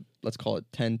 let's call it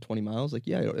 10, 20 miles, like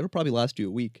it'll probably last you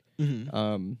a week.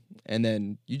 And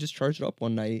then you just charge it up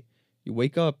one night, you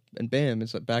wake up and bam,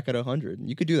 it's back at 100. And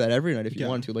you could do that every night if you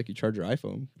want to, like you charge your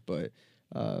iPhone. But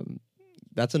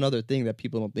that's another thing that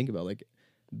people don't think about, like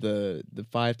the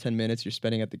 5-10 minutes you're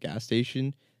spending at the gas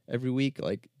station every week,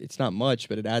 like it's not much,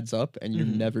 but it adds up, and you're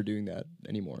never doing that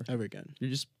anymore ever again. You're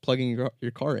just plugging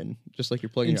your car in, just like you're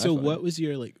plugging. And your so, iPhone what in. was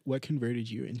your what converted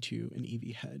you into an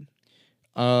EV head?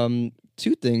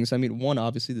 Two things. I mean, one,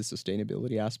 obviously the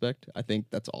sustainability aspect. I think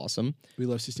that's awesome. We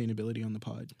love sustainability on the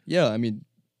pod. Yeah, I mean,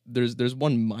 there's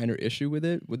one minor issue with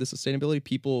it, with the sustainability.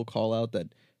 People call out that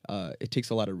it takes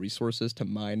a lot of resources to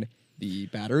mine the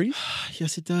batteries.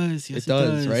 Yes, it does. Yes, it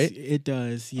does. Right? It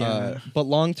does. Yeah. But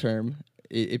long term,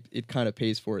 it kind of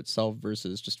pays for itself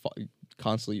versus just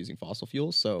constantly using fossil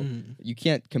fuels. So you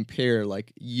can't compare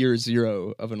like year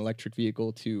zero of an electric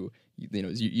vehicle to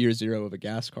year zero of a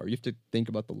gas car. You have to think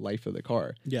about the life of the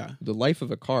car. Yeah. The life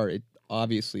of a car, it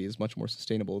obviously is much more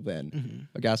sustainable than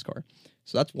a gas car.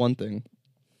 So that's one thing.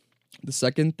 The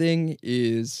second thing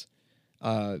is,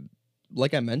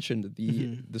 like I mentioned,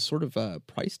 the sort of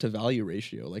price to value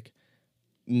ratio, like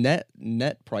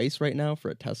net price right now for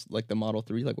a Tesla, like the Model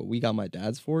 3, like what we got my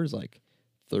dad's for is like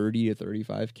 30 to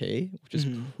 35K, which is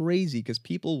crazy because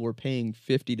people were paying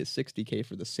 50 to 60K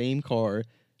for the same car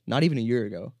not even a year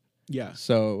ago. Yeah.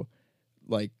 So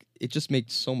like it just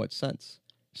makes so much sense.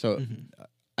 So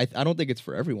I don't think it's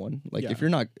for everyone. Like if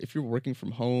you're working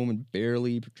from home and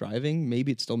barely driving,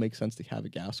 maybe it still makes sense to have a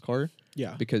gas car.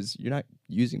 Yeah. Because you're not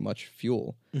using much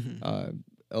fuel.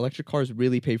 Electric cars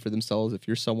really pay for themselves if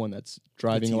you're someone that's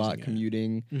driving a lot,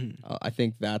 commuting. I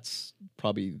think that's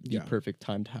probably the perfect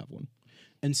time to have one.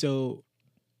 And so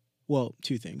Well,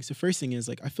 two things. The first thing is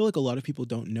like I feel like a lot of people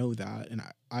don't know that, and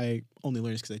I only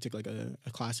learned this because I took like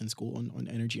a class in school on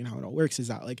energy and how it all works. Is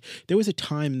that like there was a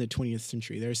time in the 20th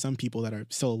century, there are some people that are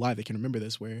still alive that can remember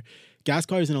this, where gas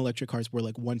cars and electric cars were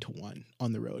like 1-to-1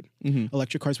 on the road.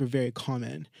 Electric cars were very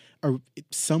common. Or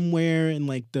somewhere in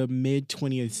like the mid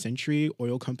 20th century,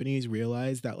 oil companies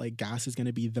realized that like gas is going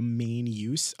to be the main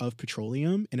use of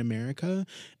petroleum in America,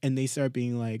 and they start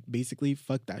being like, basically,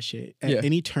 fuck that shit. At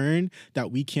any turn that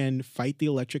we can fight the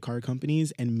electric car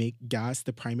companies and make gas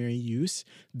the primary use,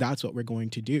 that's what we're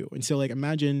going to do. And so like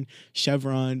imagine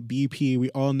Chevron, BP, we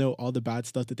all know all the bad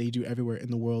stuff that they do everywhere in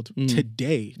the world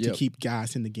today to keep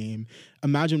gas in the game.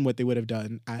 Imagine what they would have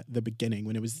done at the beginning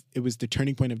when it was the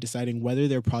turning point of deciding whether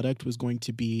their product was going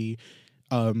to be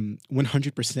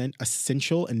 100%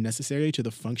 essential and necessary to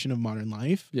the function of modern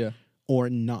life or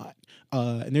not.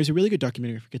 And there's a really good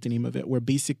documentary, I forget the name of it, where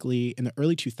basically in the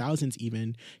early 2000s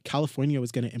even, California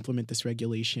was going to implement this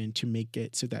regulation to make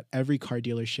it so that every car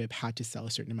dealership had to sell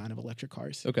a certain amount of electric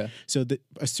cars. Okay. So that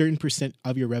a certain percent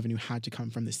of your revenue had to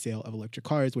come from the sale of electric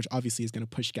cars, which obviously is going to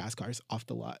push gas cars off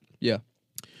the lot. Yeah.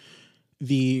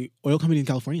 The oil company in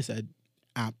California said,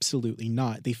 absolutely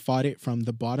not. They fought it from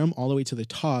the bottom all the way to the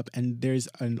top. And there's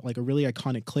a really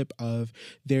iconic clip of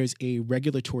there's a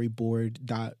regulatory board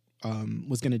that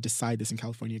was going to decide this in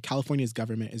California. California's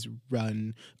government is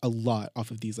run a lot off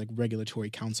of these like regulatory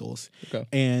councils. Okay.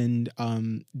 And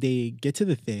they get to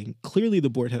the thing. Clearly the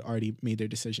board had already made their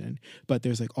decision, but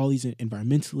there's like all these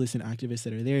environmentalists and activists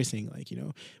that are there saying like, you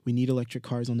know, we need electric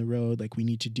cars on the road. Like we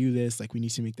need to do this. Like we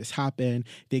need to make this happen.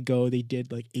 They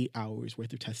did like 8 hours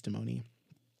worth of testimony.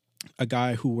 A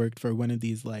guy who worked for one of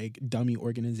these like dummy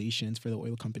organizations for the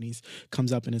oil companies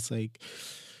comes up and it's like,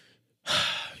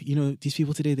 you know, these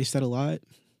people today, they said a lot,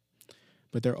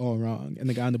 but they're all wrong. And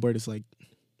the guy on the board is like,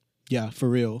 yeah, for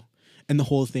real. And the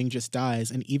whole thing just dies.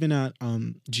 And even at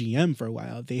GM for a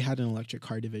while, they had an electric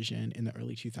car division in the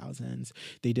early 2000s.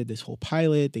 They did this whole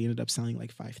pilot. They ended up selling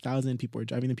like 5,000. People were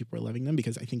driving them. People were loving them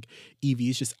because I think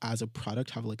EVs just as a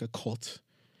product have like a cult.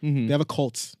 They have a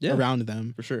cult around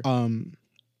them. For sure.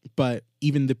 But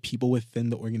even the people within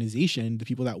the organization, the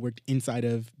people that worked inside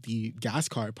of the gas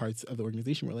car parts of the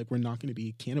organization were like, we're not going to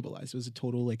be cannibalized. It was a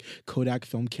total like Kodak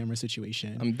film camera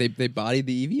situation. They bodied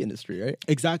the EV industry, right?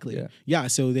 Exactly. Yeah.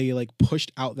 So they like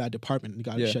pushed out that department and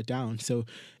got it shut down. So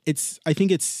I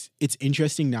think it's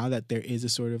interesting now that there is a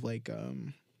sort of like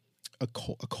a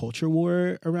culture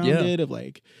war around it of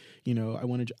like, you know, I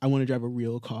want to drive a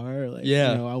real car. Like, you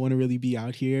know, I want to really be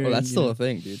out here. Well, that's still a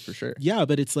thing, dude, for sure. Yeah,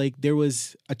 but it's like there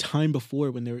was a time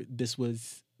before when this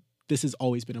has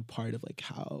always been a part of like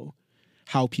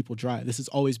how people drive. This has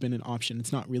always been an option.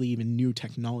 It's not really even new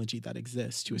technology that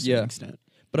exists to a certain extent.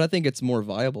 But I think it's more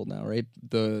viable now, right?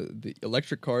 The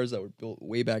electric cars that were built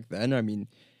way back then, I mean,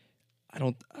 I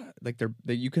don't like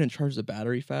you couldn't charge the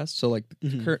battery fast. So like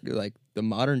like the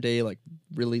modern day, like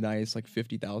really nice, like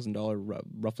 $50,000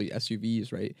 roughly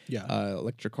SUVs, right? Yeah.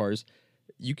 Electric cars,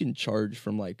 you can charge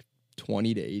from like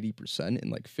 20 to 80% in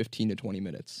like 15 to 20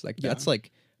 minutes. Like that's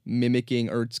like mimicking,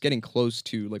 or it's getting close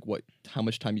to like how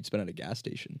much time you'd spend at a gas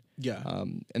station. Yeah.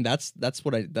 And that's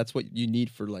what you need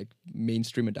for like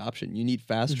mainstream adoption. You need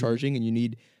fast charging, and you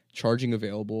need charging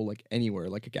available like anywhere,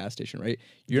 like a gas station, right?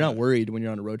 You're not worried when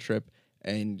you're on a road trip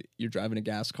and you're driving a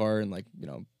gas car and like, you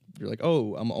know, you're like,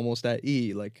 oh, I'm almost at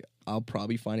E. Like, I'll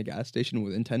probably find a gas station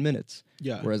within 10 minutes.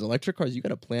 Yeah. Whereas electric cars, you got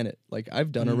to plan it. Like,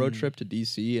 I've done a road trip to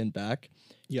DC and back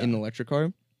in an electric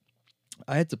car.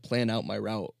 I had to plan out my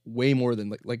route way more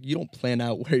than like you don't plan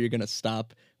out where you're going to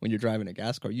stop when you're driving a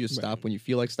gas car. You just stop when you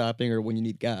feel like stopping or when you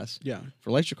need gas. Yeah.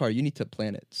 For electric car, you need to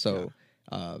plan it. So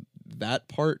that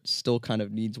part still kind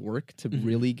of needs work to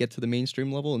really get to the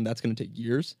mainstream level, and that's going to take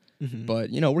years. But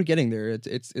you know, we're getting there.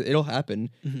 It'll happen,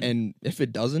 and if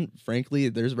it doesn't, frankly,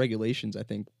 there's regulations. I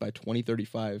think by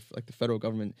 2035, like the federal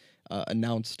government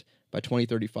announced, by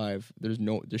 2035,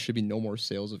 there should be no more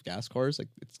sales of gas cars. Like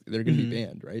they're going to be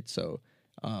banned, right? So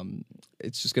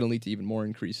it's just going to lead to even more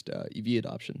increased EV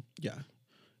adoption.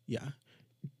 Yeah.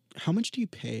 How much do you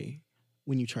pay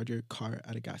when you charge your car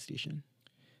at a gas station?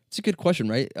 It's a good question,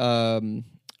 right?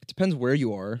 It depends where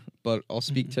you are, but I'll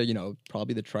speak to, you know,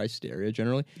 probably the tri-state area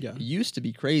generally. Yeah. It used to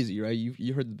be crazy, right?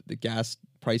 You heard the gas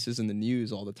prices in the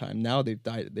news all the time. Now they've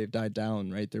died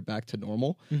down, right? They're back to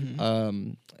normal.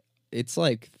 It's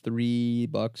like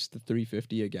 $3 to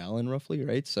 $3.50 a gallon roughly,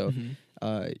 right? So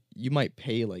you might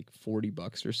pay like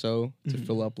 $40 or so to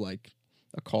fill up like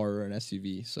a car or an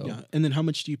SUV. So yeah. And then how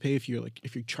much do you pay if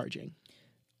you're charging?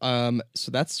 So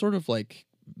that's sort of like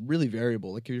really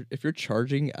variable. Like if you're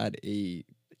charging at a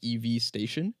EV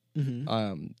station,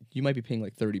 you might be paying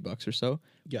like $30 or so.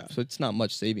 Yeah. So it's not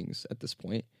much savings at this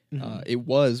point. Mhm. It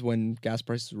was when gas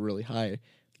prices were really high,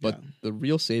 but Yeah. the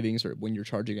real savings are when you're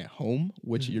charging at home,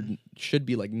 which you should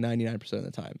be like 99% of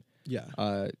the time.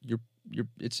 Yeah.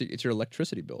 It's your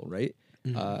electricity bill, right?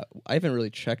 Mhm. I haven't really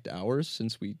checked ours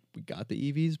since we got the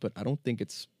EVs, but I don't think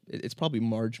it's probably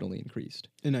marginally increased.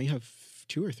 And now you have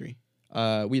 2 or 3.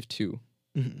 We have 2.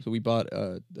 Mhm. So we bought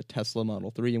the Tesla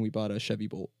Model 3 and we bought a Chevy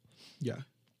Bolt. Yeah.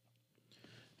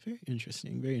 Very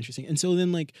interesting. Very interesting. And so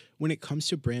then, like, when it comes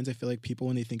to brands, I feel like people,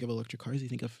 when they think of electric cars, they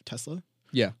think of Tesla.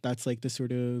 Yeah. That's like the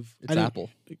sort of... It's Apple.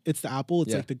 It's the Apple.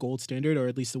 It's Yeah. like the gold standard, or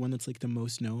at least the one that's like the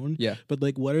most known. Yeah. But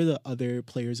like, what are the other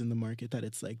players in the market that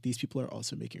it's like, these people are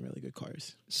also making really good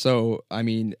cars? So, I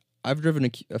mean, I've driven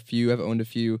a few. I've owned a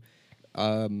few.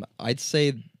 I'd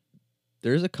say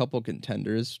there's a couple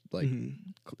contenders. Like,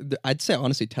 I'd say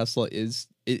honestly, Tesla is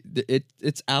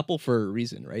it's Apple for a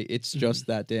reason, right? It's just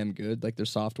that damn good. Like, their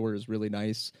software is really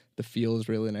nice. The feel is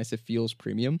really nice. It feels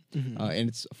premium, and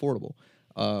it's affordable.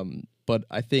 But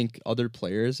I think other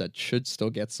players that should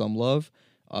still get some love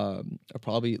are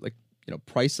probably, like,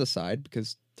 price aside,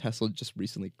 because Tesla just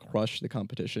recently crushed the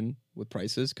competition with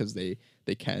prices because they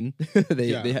can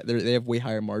they have way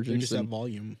higher margins. They just have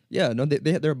volume. Yeah, no,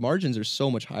 their margins are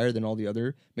so much higher than all the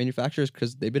other manufacturers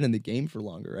because they've been in the game for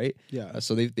longer, right? Yeah.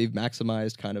 So they've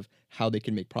maximized kind of how they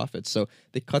can make profits. So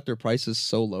they cut their prices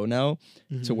so low now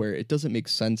to where it doesn't make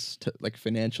sense to, like,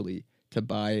 financially to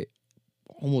buy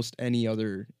almost any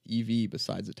other EV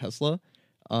besides a Tesla.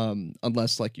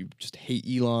 Unless, like, you just hate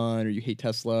Elon or you hate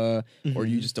Tesla or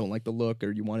you just don't like the look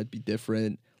or you want it to be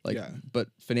different. Like, but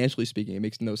financially speaking, it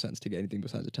makes no sense to get anything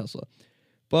besides a Tesla.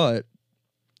 But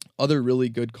other really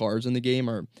good cars in the game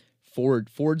are Ford.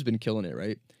 Ford's been killing it,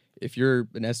 right? If you're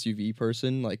an SUV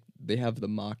person, like, they have the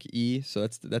Mach-E, so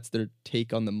that's their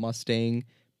take on the Mustang,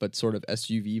 but sort of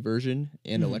SUV version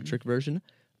and electric version.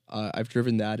 I've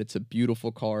driven that. It's a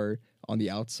beautiful car on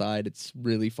the outside. It's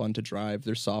really fun to drive.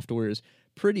 Their software is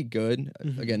pretty good.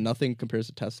 Again, nothing compares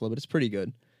to Tesla, but it's pretty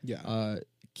good. Yeah.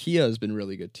 Kia has been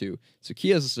really good too. So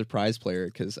Kia is a surprise player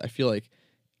because I feel like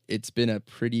it's been a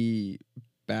pretty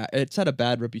bad. It's had a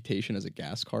bad reputation as a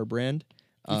gas car brand.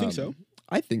 You think so?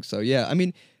 I think so. Yeah. I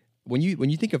mean, when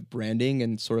you think of branding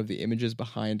and sort of the images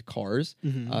behind cars,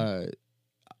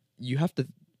 you have to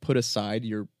put aside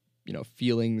your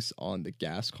feelings on the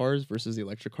gas cars versus the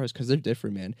electric cars because they're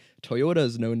different, man. Toyota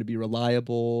is known to be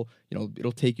reliable.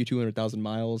 It'll take you 200,000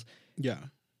 miles. Yeah.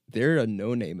 They're a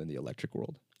no name in the electric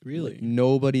world. Really? Like,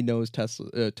 nobody knows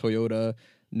Toyota.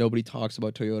 Nobody talks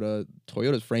about Toyota.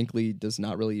 Toyota, frankly, does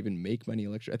not really even make many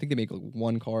electric. I think they make like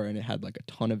one car and it had like a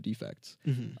ton of defects.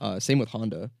 Same with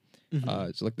Honda.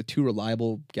 So like the two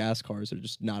reliable gas cars are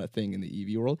just not a thing in the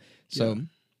EV world. So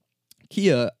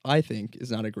Kia, I think,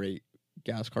 is not a great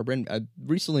gas car brand.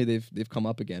 Recently they've come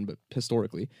up again, but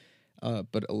historically,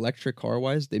 but electric car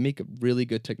wise, they make a really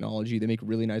good technology. They make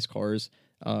really nice cars,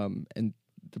 and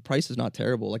the price is not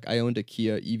terrible. Like, I owned a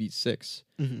Kia EV6,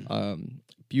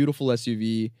 beautiful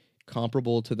SUV,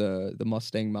 comparable to the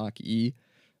Mustang Mach-E.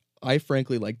 I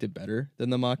frankly liked it better than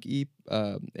the Mach-E.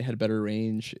 It had better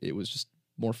range. It was just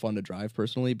more fun to drive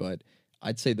personally, but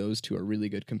I'd say those two are really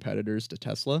good competitors to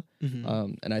Tesla.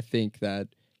 And I think that,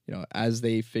 as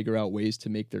they figure out ways to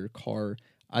make their car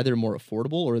either more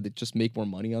affordable or they just make more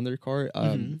money on their car,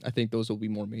 I think those will be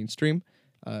more mainstream.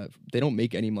 They don't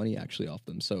make any money actually off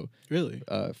them. So Really?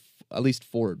 At least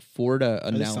Ford announced.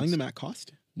 Are they selling them at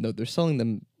cost? No, they're selling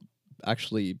them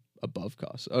actually below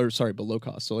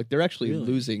cost. So like they're actually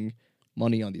losing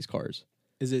money on these cars.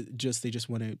 Is it just they just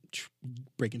want to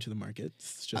break into the market?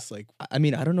 It's just like, I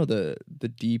mean, I don't know the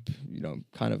deep,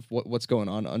 kind of what's going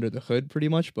on under the hood pretty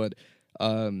much, but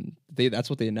that's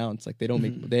what they announced. Like, they don't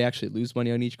make, they actually lose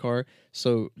money on each car.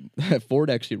 So Ford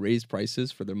actually raised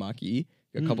prices for their Mach-E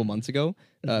a couple months ago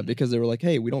because they were like,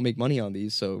 hey, we don't make money on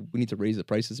these, so we need to raise the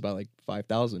prices by like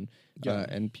 5,000.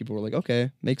 And people were like, okay,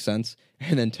 makes sense.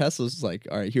 And then Tesla's like,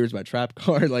 all right, here's my trap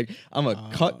car. Like, I'm gonna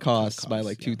cut costs by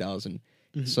like 2,000.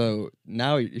 So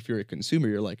now if you're a consumer,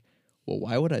 you're like, well,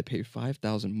 why would I pay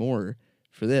 5,000 more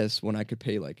for this when I could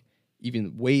pay like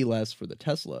even way less for the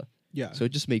Tesla? Yeah. So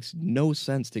it just makes no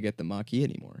sense to get the Mach-E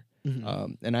anymore.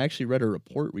 And I actually read a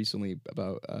report recently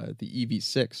about the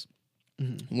EV6.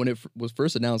 When it was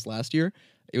first announced last year,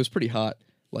 it was pretty hot.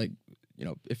 Like,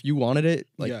 if you wanted it,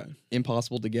 like,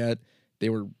 impossible to get. They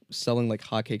were selling like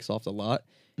hotcakes off the lot.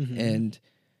 And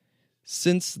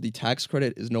since the tax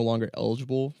credit is no longer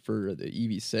eligible for the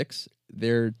EV6,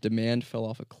 their demand fell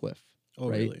off a cliff. Oh,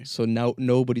 right? really? So now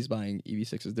nobody's buying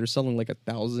EV6s. They're selling like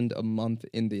 1,000 a month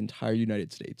in the entire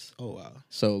United States. Oh, wow.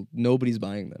 So nobody's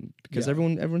buying them because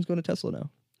everyone's going to Tesla now.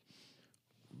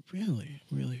 Really,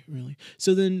 really, really.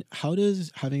 So then, how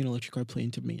does having an electric car play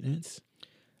into maintenance?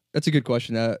 That's a good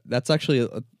question. That's actually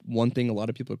one thing a lot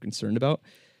of people are concerned about.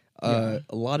 A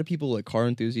lot of people, like car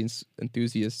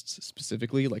enthusiasts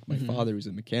specifically, like my father, who's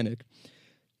a mechanic,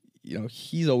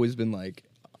 he's always been like,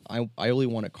 I only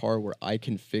want a car where I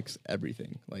can fix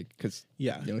everything, like, because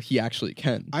he actually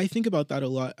can. I think about that a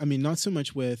lot. I mean, not so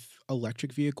much with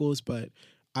electric vehicles, but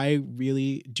I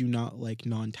really do not like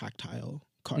non-tactile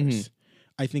cars.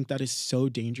 I think that is so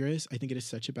dangerous. I think it is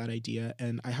such a bad idea.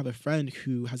 And I have a friend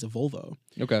who has a Volvo.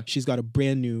 Okay. She's got a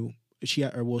brand new, she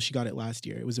got it last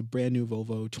year. It was a brand new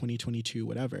Volvo 2022,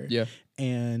 whatever. Yeah.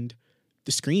 And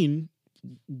the screen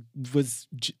was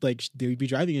like, they would be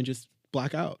driving and just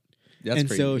black out. That's and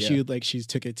crazy, so she would like, she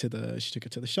took it to the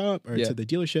shop or to the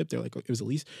dealership. They're like, it was a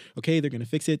lease. Okay, they're going to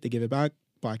fix it. They give it back.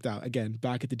 Blacked out again,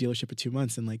 back at the dealership for 2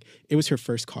 months, and like it was her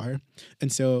first car.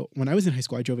 And so when I was in high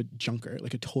school, I drove a junker,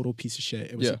 like a total piece of shit.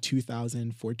 It was a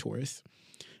 2000 Ford Taurus.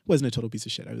 It wasn't a total piece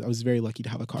of shit. I was very lucky to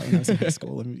have a car when I was in high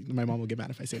school, and my mom will get mad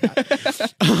if I say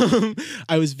that.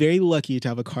 I was very lucky to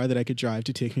have a car that I could drive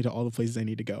to take me to all the places I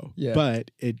need to go. Yeah. But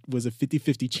it was a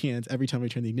 50-50 chance every time I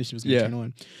turned the ignition, it was going to turn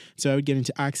on. So I would get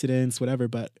into accidents, whatever.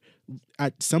 But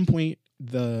at some point,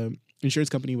 the insurance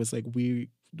company was like, we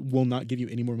will not give you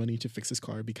any more money to fix this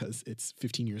car because it's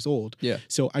 15 years old. Yeah.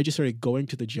 So I just started going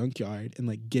to the junkyard and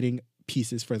like getting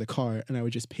pieces for the car, and I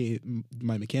would just pay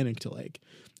my mechanic to like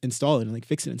install it and like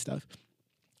fix it and stuff.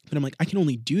 But I'm like, I can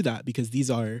only do that because these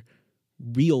are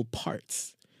real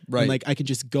parts. Right. And like I could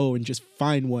just go and just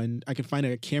find one. I can find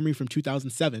a Camry from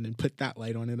 2007 and put that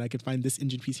light on it. I can find this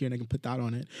engine piece here and I can put that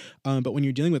on it. But when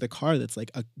you're dealing with a car that's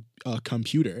like a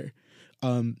computer,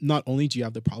 not only do you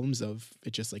have the problems of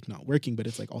it just like not working, but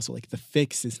it's like also like the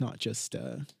fix is not just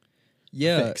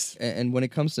fix. And when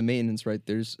it comes to maintenance, right,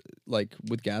 there's like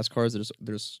with gas cars,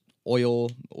 there's oil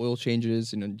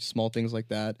changes, small things like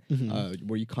that,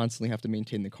 where you constantly have to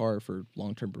maintain the car for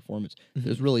long-term performance.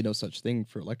 There's really no such thing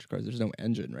for electric cars. There's no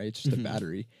engine, right? It's just a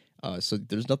battery. So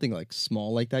there's nothing like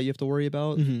small like that you have to worry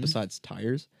about besides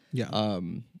tires. Yeah.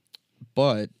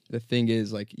 But the thing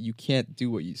is, like, you can't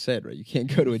do what you said, right? You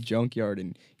can't go to a junkyard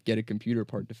and get a computer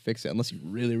part to fix it unless you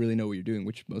really, really know what you're doing,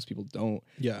 which most people don't.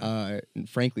 Yeah. And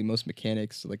frankly, most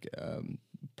mechanics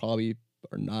probably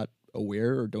are not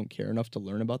aware or don't care enough to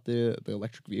learn about the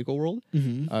electric vehicle world.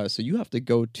 So you have to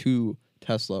go to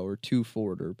Tesla or to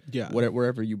Ford or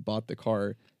wherever you bought the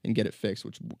car and get it fixed,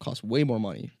 which costs way more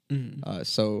money.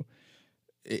 So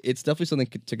it's definitely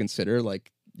something to consider.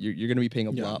 Like, you're going to be paying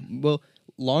a lot. Well,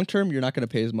 long term, you're not going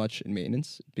to pay as much in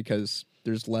maintenance because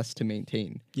there's less to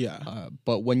maintain. Yeah.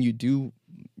 But when you do,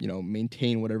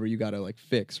 maintain whatever you got to like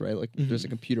fix, right? Like there's a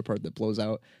computer part that blows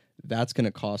out, that's going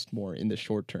to cost more in the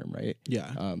short term, right?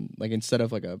 Yeah. Like instead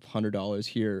of like $100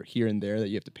 here and there that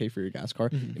you have to pay for your gas car,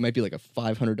 it might be like a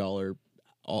 $500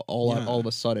 all of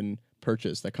a sudden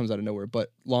purchase that comes out of nowhere.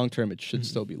 But long term, it should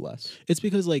still be less. It's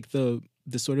because like the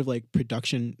sort of like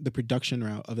production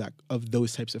route of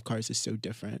those types of cars is so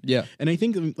different. Yeah. And I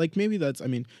think like maybe there's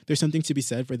something to be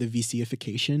said for the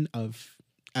VCification of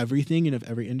everything and of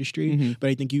every industry, but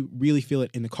I think you really feel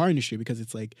it in the car industry because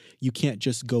it's like you can't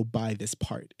just go buy this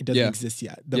part. It doesn't exist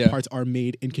yet. The parts are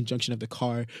made in conjunction of the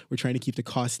car. We're trying to keep the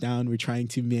costs down. We're trying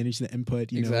to manage the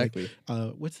input. Exactly.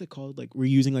 What's it called? Like we're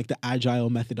using like the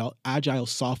agile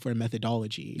software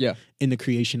methodology in the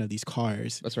creation of these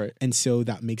cars. That's right. And so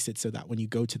that makes it so that when you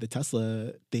go to the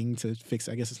Tesla thing to fix,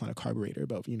 I guess it's not a carburetor,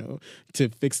 but to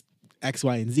fix X,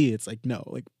 Y, and Z, it's like no,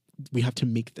 like we have to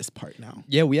make this part now.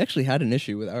 Yeah, we actually had an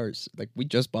issue with ours. Like we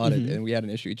just bought it and we had an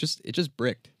issue. It just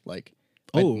bricked. Like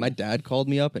my dad called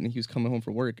me up and he was coming home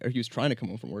from work, or he was trying to come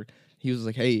home from work. He was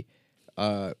like, "Hey,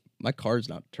 my car's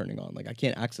not turning on. Like I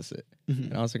can't access it."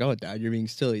 And I was like, "Oh, Dad, you're being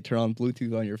silly. Turn on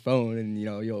Bluetooth on your phone, and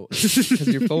you'll because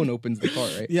your phone opens the car,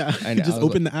 right?" Yeah, and just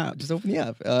open the app. Just open the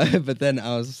app. But then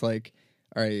I was just like,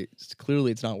 all right,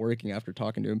 clearly it's not working after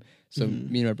talking to him. So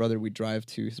me and my brother, we drive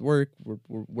to his work.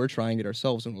 We're trying it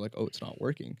ourselves, and we're like, oh, it's not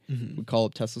working. We call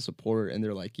up Tesla support, and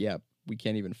they're like, yeah, we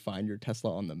can't even find your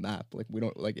Tesla on the map. Like we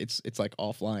don't like it's like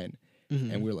offline.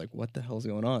 And we're like, what the hell's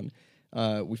going on?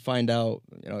 We find out,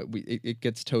 it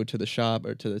gets towed to the shop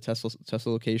or to the Tesla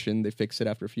location. They fix it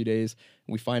after a few days.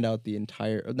 We find out the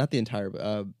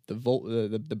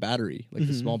battery, like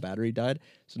the small battery died.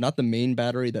 So not the main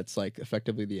battery that's like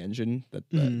effectively the engine that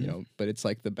but it's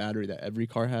like the battery that every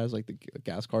car has, like the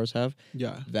gas cars have.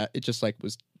 Yeah, that it just like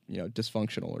was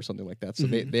dysfunctional or something like that. So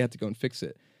they had to go and fix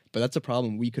it. But that's a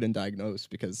problem we couldn't diagnose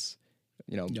because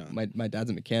my dad's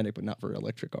a mechanic, but not for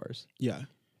electric cars. Yeah.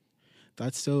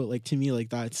 That's so like to me like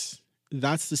that's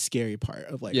the scary part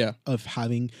of like of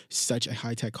having such a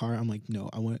high-tech car. I'm like, no,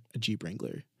 I want a Jeep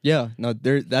Wrangler. Yeah, no,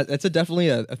 that's definitely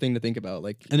a thing to think about.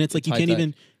 Like, And it's like you can't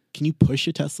even. Can you push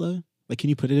a Tesla? Like, can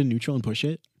you put it in neutral and push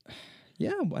it?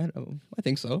 Yeah, I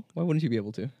think so. Why wouldn't you be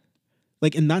able to?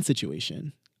 Like in that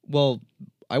situation. Well,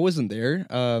 I wasn't there,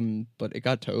 but it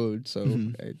got towed, so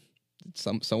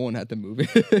Mhm. someone had to move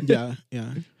it. Yeah,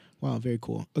 yeah. Wow, very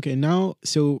cool. Okay, now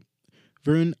so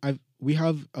Varun,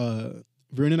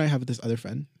 Varun and I have this other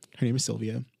friend. Her name is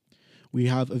Sylvia. We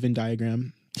have a Venn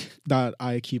diagram that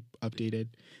I keep updated.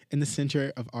 In the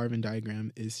center of our Venn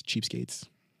diagram is cheapskates.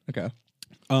 Okay.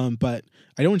 But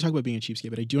I don't want to talk about being a cheapskate,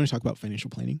 but I do want to talk about financial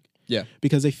planning. Yeah.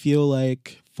 Because I feel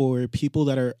like for people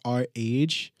that are our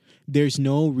age, there's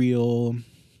no real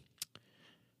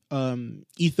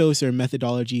ethos or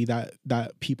methodology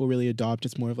that people really adopt.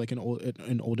 It's more of like an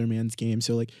older man's game.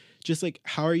 So like, just like,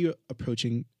 how are you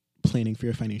approaching planning for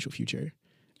your financial future?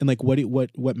 And like,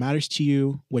 what matters to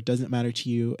you? What doesn't matter to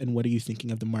you? And what are you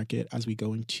thinking of the market as we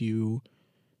go into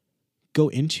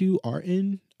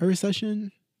in a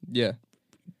recession? Yeah.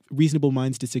 Reasonable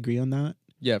minds disagree on that.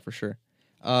 Yeah, for sure.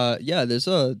 Yeah, there's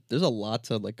a lot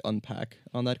to like unpack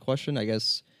on that question. I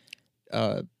guess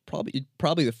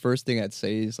probably the first thing I'd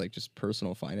say is like just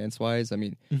personal finance wise. I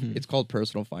mean, it's called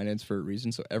personal finance for a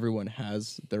reason. So everyone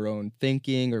has their own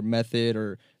thinking or method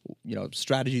or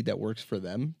strategy that works for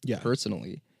them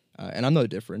personally. And I'm no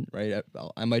different, right?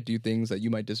 I might do things that you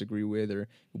might disagree with, or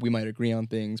we might agree on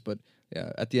things. But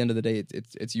yeah, at the end of the day,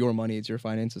 it's your money, it's your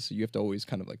finances. So you have to always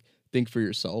kind of like think for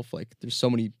yourself. Like there's so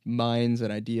many minds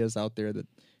and ideas out there that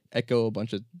echo a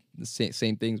bunch of the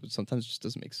same things, but sometimes it just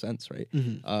doesn't make sense, right?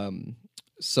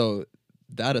 So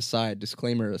that aside,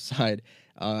 disclaimer aside,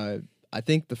 I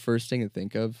think the first thing to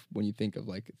think of when you think of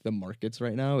like the markets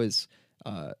right now is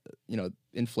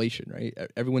inflation, right?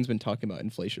 Everyone's been talking about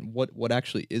inflation. What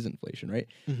actually is inflation, right?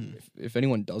 If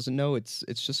anyone doesn't know, it's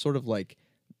just sort of like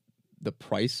the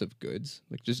price of goods,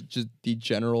 like just the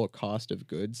general cost of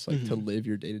goods, like to live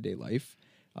your day-to-day life.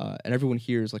 And everyone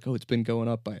hears like, oh, it's been going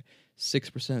up by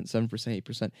 6%, 7%,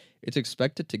 8%. It's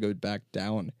expected to go back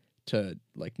down to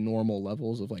like normal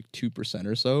levels of like 2%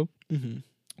 or so, 2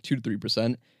 to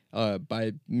 3%,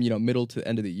 by middle to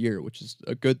end of the year, which is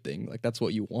a good thing. Like that's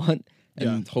what you want,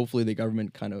 and hopefully the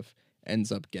government kind of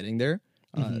ends up getting there.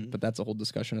 But that's a whole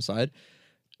discussion aside.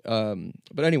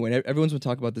 But anyway, everyone's been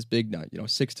talking about this big,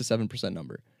 6 to 7%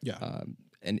 number. Yeah.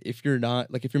 And if you're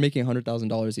making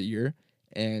 $100,000 a year,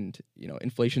 and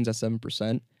inflation's at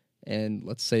 7%, and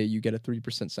let's say you get a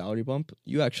 3% salary bump,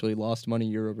 you actually lost money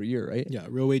year over year, right? Yeah,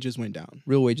 real wages went down.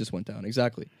 Real wages went down,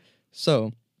 exactly.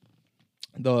 So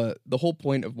the whole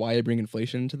point of why I bring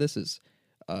inflation into this is,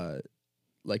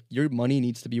 like your money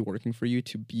needs to be working for you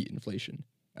to beat inflation,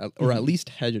 or at least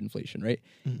hedge inflation, right?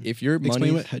 If your money,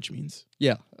 explain what hedge means.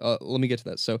 Yeah, let me get to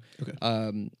that. So,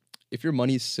 okay. If your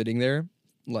money's sitting there,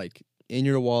 like in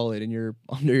your wallet,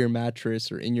 under your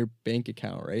mattress, or in your bank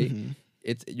account, right?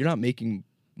 You're not making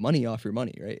money off your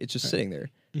money, right? It's just sitting there.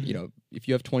 If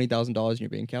you have $20,000 in your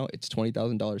bank account, it's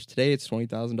 $20,000 today. It's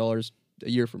 $20,000 a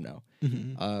year from now.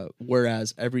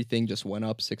 Whereas everything just went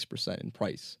up 6% in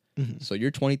price. So your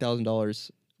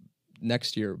 $20,000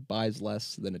 next year buys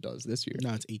less than it does this year.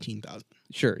 Now it's 18,000.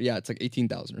 Sure, yeah, it's like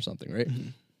 18,000 or something, right?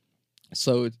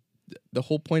 So the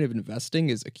whole point of investing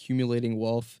is accumulating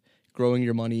wealth, growing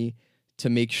your money to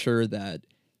make sure that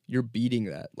you're beating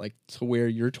that, like to where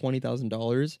your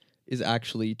 $20,000 is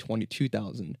actually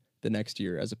 22,000 the next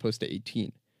year as opposed to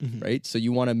 18, right? So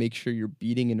you want to make sure you're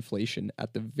beating inflation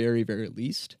at the very, very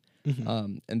least.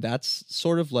 And that's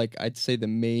sort of like, I'd say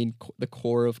the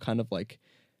core of kind of like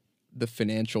the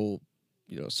financial,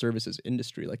 services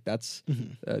industry. Like that's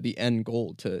the end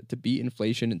goal, to beat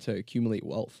inflation and to accumulate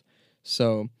wealth.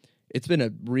 So it's been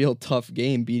a real tough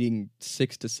game beating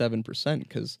 6 to 7%,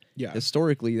 because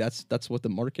historically that's what the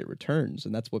market returns,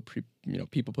 and that's what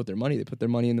people put their money. They put their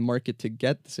money in the market to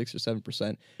get the 6 or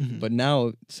 7%. But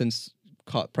now, since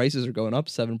prices are going up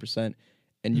 7%,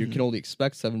 and you can only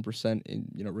expect 7%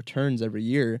 in returns every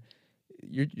year,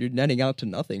 you're netting out to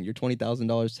nothing. Your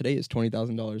 $20,000 today is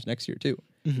 $20,000 next year too.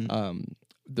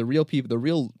 The real people,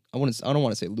 I don't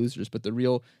want to say losers, but the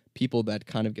real people that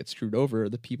kind of get screwed over are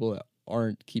the people that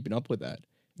aren't keeping up with that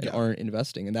and aren't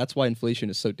investing. And that's why inflation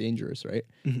is so dangerous, right?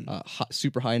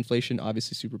 Super high inflation,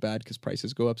 obviously super bad because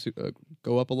prices go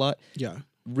up a lot. Yeah.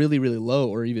 Really, really low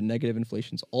or even negative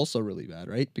inflation is also really bad,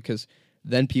 right? Because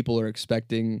then people are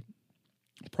expecting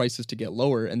prices to get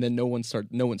lower, and then no one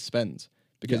spends,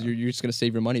 because you're just going to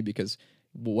save your money, because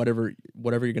whatever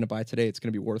you're going to buy today, it's going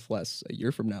to be worth less a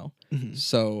year from now.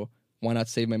 So why not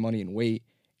save my money and wait?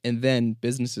 And then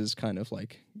businesses kind of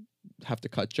like have to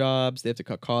cut jobs, they have to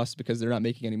cut costs because they're not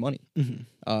making any money.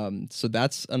 So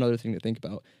that's another thing to think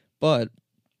about. But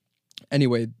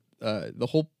Anyway, the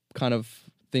whole kind of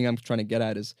thing I'm trying to get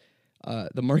at is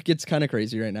the market's kind of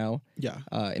crazy right now. Yeah.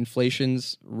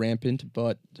 Inflation's rampant,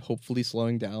 but hopefully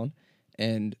slowing down.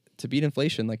 And to beat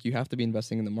inflation, like you have to be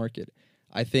investing in the market.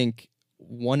 I think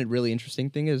one really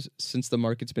interesting thing is since the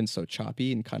market's been so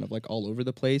choppy and kind of like all over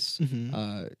the place,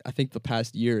 I think the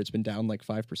past year it's been down like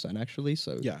 5% actually.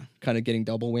 So Yeah. kind of getting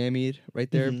double whammied right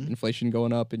there. Inflation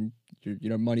going up and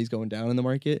your money's going down in the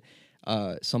market.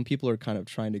 Some people are kind of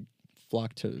trying to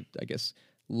flock to, I guess,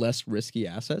 less risky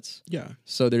assets. Yeah.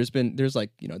 So there's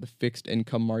like, the fixed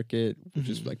income market, which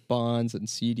is like bonds and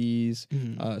CDs,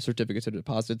 certificates of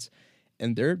deposits,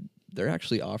 and they're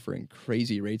actually offering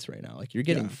crazy rates right now. Like you're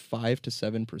getting 5 to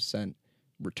 7%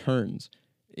 returns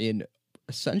in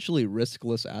essentially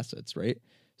riskless assets, right?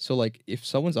 So like if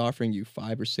someone's offering you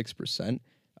 5 or 6%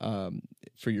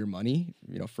 for your money,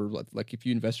 for like if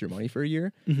you invest your money for a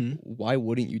year, why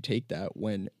wouldn't you take that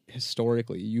when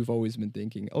historically you've always been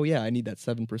thinking, oh yeah, I need that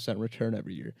 7% return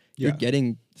every year. You're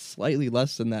getting slightly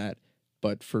less than that,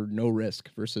 but for no risk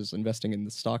versus investing in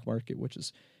the stock market, which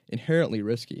is inherently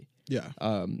risky. Yeah.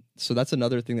 So that's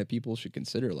another thing that people should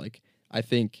consider. Like I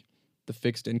think the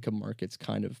fixed income market's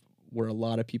kind of where a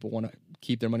lot of people want to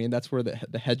keep their money, and that's where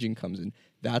the hedging comes in.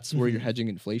 That's where you're hedging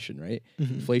inflation, right?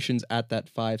 Inflation's at that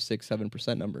 5, 6,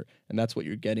 7% number, and that's what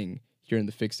you're getting here in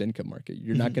the fixed income market.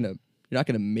 You're not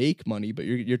gonna make money, but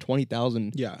your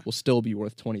 20,000 will still be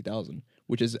worth 20,000,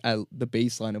 which is at the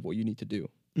baseline of what you need to do.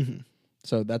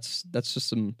 So that's just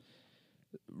some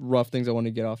rough things I want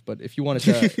to get off. But if you wanted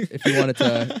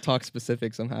to talk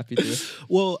specifics, I'm happy to.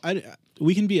 Well,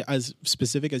 we can be as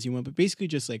specific as you want, but basically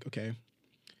just like, okay,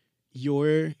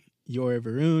 you're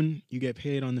Varun, you get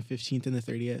paid on the 15th and the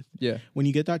 30th. Yeah. When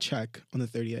you get that check on the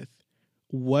 30th,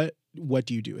 what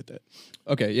do you do with it?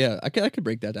 Okay, yeah, I could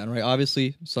break that down, right?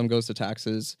 Obviously, some goes to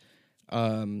taxes.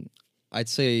 I'd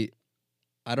say,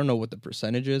 I don't know what the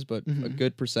percentage is, but a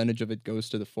good percentage of it goes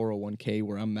to the 401k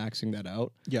where I'm maxing that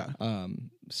out. Yeah.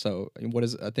 So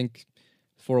I think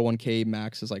 401k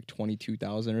max is like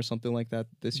 22,000 or something like that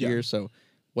this year. So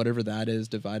whatever that is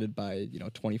divided by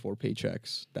 24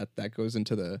 paychecks, that goes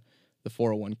into the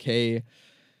 401k.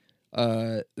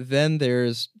 Then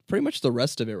there's pretty much the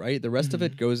rest of it, right? The rest of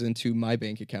it goes into my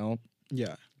bank account.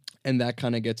 Yeah. And that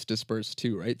kind of gets dispersed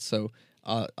too, right? So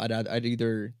I'd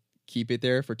either keep it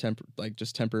there for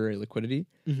just temporary liquidity.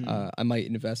 I might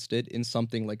invest it in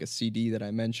something like a CD that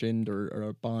I mentioned or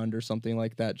a bond or something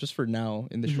like that, just for now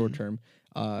in the short term.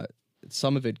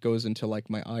 Some of it goes into like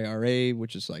my IRA,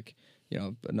 which is like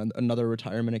another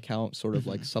retirement account, sort of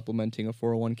like supplementing a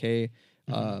 401k.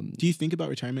 Do you think about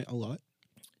retirement a lot?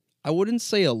 I wouldn't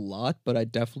say a lot, but I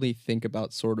definitely think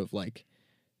about sort of like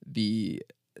the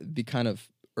kind of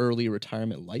early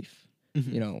retirement life.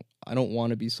 I don't want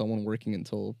to be someone working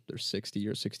until they're 60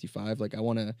 or 65. Like I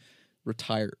want to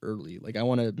retire early. Like I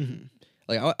want to,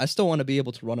 like I still want to be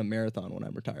able to run a marathon when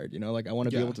I'm retired. Like I want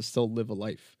to be able to still live a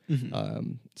life.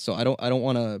 So I don't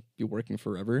want to be working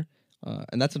forever.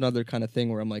 And that's another kind of thing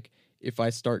where I'm like, if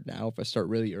I start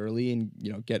really early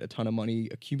and get a ton of money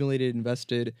accumulated,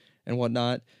 invested, and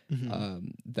whatnot,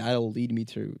 that'll lead me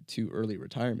to early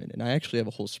retirement. And I actually have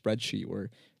a whole spreadsheet where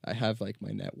I have like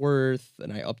my net worth,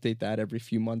 and I update that every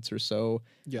few months or so.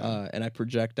 And I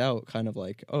project out kind of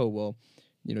like, oh well,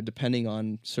 depending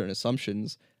on certain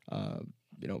assumptions,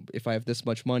 if I have this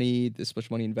much money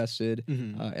invested,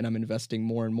 and I'm investing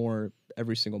more and more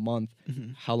every single month,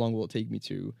 how long will it take me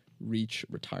to reach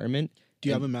retirement? Do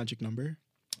you have a magic number?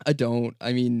 I don't.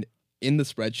 I mean, in the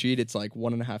spreadsheet, it's like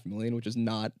 1.5 million, which is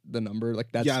not the number.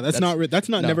 Like that's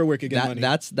not never work again money.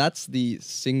 That's the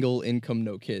single income,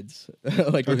 no kids,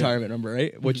 like retirement number,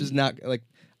 right? Which is not like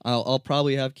I'll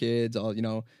probably have kids,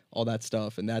 all that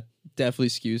stuff, and that definitely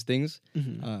skews things.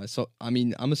 So I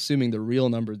mean, I'm assuming the real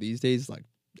number these days is like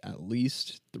at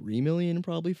least 3 million,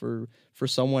 probably for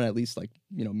someone at least like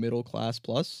middle class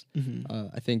plus.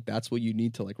 I think that's what you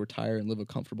need to like retire and live a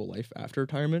comfortable life after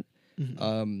retirement.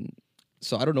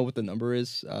 So I don't know what the number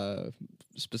is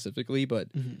specifically, but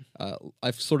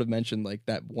I've sort of mentioned like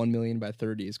that 1 million by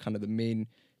 30 is kind of the main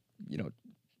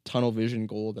tunnel vision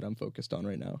goal that I'm focused on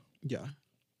right now. Yeah.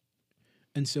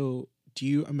 And so do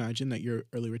you imagine that your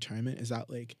early retirement, is that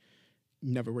like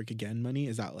never work again money?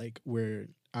 Is that like where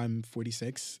I'm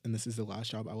 46 and this is the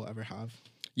last job I will ever have?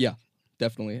 Yeah,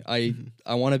 definitely.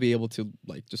 I want to be able to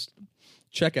like just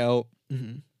check out,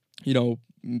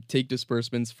 take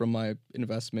disbursements from my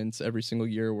investments every single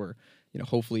year where,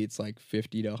 hopefully it's like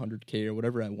 50 to 100K or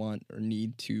whatever I want or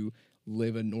need to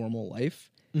live a normal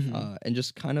life, and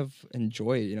just kind of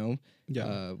enjoy,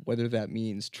 whether that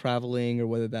means traveling or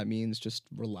whether that means just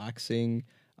relaxing.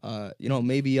 You know,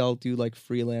 maybe I'll do like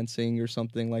freelancing or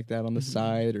something like that on the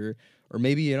side, or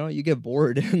maybe, you know, you get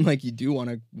bored and like you do want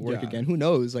to work again. Who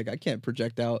knows? Like I can't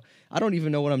project out. I don't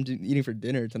even know what I'm eating for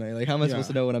dinner tonight. Like how am I supposed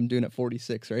to know what I'm doing at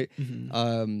 46, right?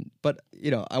 But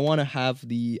you know, I want to have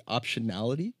the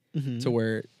optionality to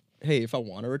where, hey, if I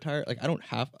want to retire, like I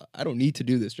don't need to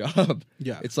do this job.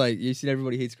 Yeah. It's like, you seen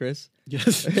Everybody Hates Chris?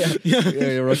 Yes.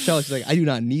 Yeah. Rochelle, she's like, I do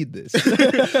not need this.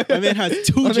 My man has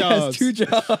two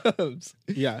jobs.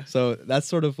 Yeah. So that's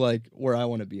sort of like where I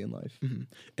want to be in life.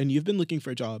 And you've been looking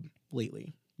for a job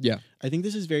lately. Yeah. I think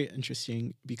this is very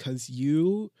interesting because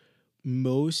you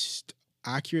most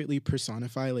accurately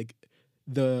personify like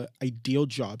the ideal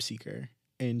job seeker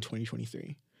in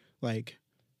 2023. Like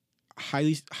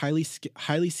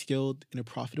highly skilled in a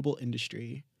profitable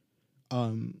industry,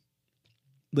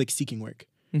 like seeking work.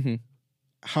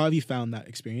 How have you found that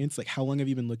experience? Like how long have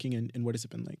you been looking, and what has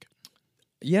it been like?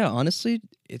 Yeah, honestly,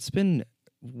 it's been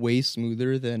way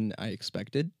smoother than I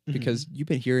expected because you've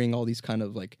been hearing all these kind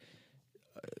of like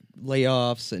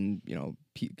layoffs and, you know,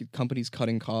 companies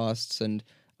cutting costs and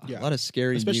a lot of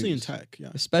scary especially news. in tech.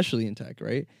 Yeah. Especially in tech,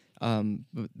 right?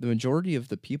 But the majority of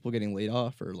the people getting laid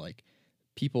off are like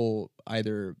people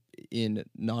either in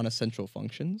non-essential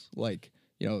functions, like,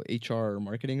 you know, HR or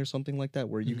marketing or something like that,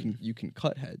 where you can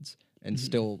cut heads and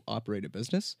still operate a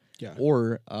business. Yeah.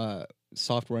 Or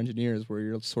software engineers, where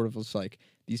you're sort of just like,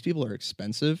 these people are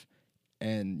expensive,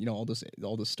 and you know all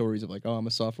the stories of like, oh, I'm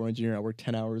a software engineer, I work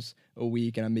 10 hours a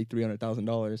week and I make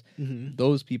 $300,000.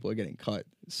 Those people are getting cut.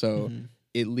 So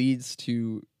it leads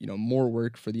to, you know, more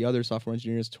work for the other software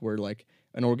engineers, to where like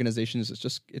an organization is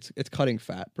just it's cutting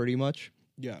fat pretty much.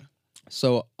 Yeah.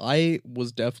 So I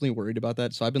was definitely worried about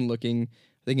that. So I've been looking,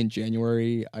 I think in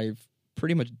January, I've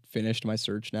pretty much finished my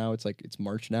search now. It's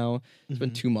March now. It's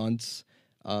been 2 months.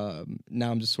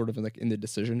 Now I'm just sort of in the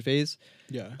decision phase.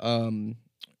 Yeah.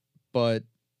 But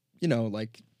you know,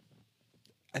 like,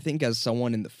 I think as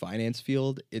someone in the finance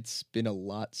field, it's been a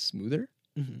lot smoother.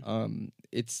 I'm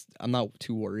not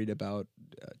too worried about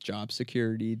job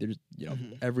security. There's, you know,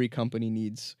 every company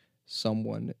needs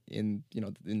someone in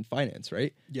finance,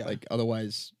 right? Yeah. Like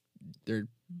otherwise they're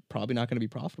probably not going to be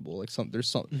profitable. Like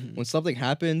when something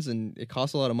happens and it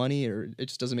costs a lot of money or it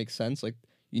just doesn't make sense, like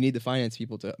you need the finance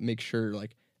people to make sure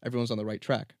like everyone's on the right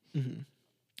track.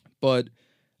 But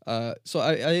so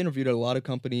I interviewed at a lot of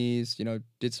companies, you know,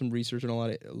 did some research on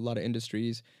a lot of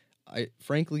industries.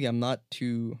 I'm not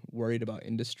too worried about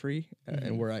industry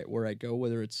and where I go,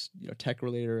 whether it's, you know, tech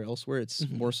related or elsewhere. It's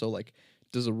more so like,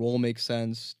 does the role make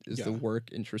sense? Is the work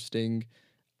interesting?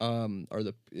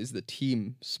 Is the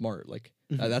team smart? Like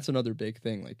that's another big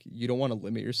thing. Like you don't want to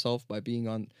limit yourself by being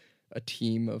on a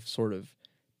team of sort of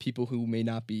people who may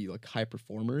not be like high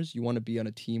performers. You want to be on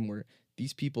a team where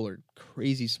these people are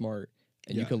crazy smart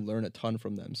and you can learn a ton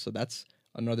from them. So that's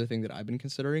another thing that I've been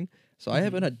considering. So I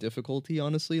haven't had difficulty,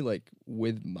 honestly, like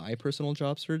with my personal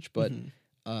job search, but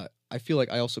I feel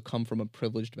like I also come from a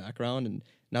privileged background, and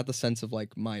not the sense of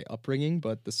like my upbringing,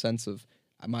 but the sense of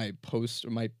my post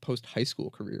high school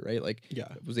career, right? Like,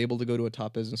 I was able to go to a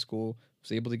top business school,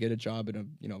 was able to get a job in a,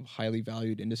 you know, highly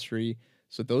valued industry.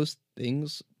 So those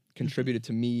things contributed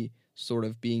to me sort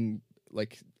of being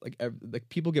like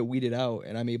people get weeded out,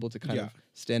 and I'm able to kind of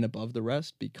stand above the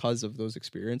rest because of those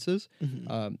experiences.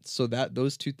 So that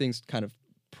those two things kind of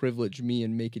privilege me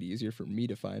and make it easier for me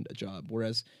to find a job.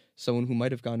 Whereas someone who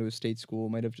might have gone to a state school,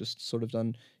 might have just sort of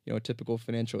done, you know, a typical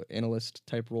financial analyst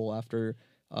type role after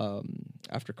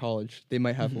college, they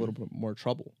might have a little bit more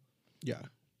trouble. Yeah.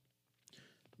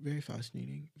 Very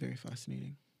fascinating. Very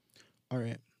fascinating. All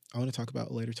right. I want to talk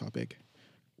about a lighter topic.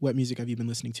 What music have you been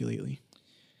listening to lately?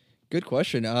 Good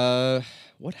question.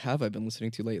 What have I been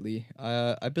listening to lately?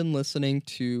 I've been listening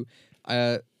to,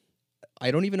 I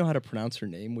don't even know how to pronounce her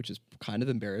name, which is kind of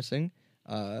embarrassing.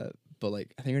 But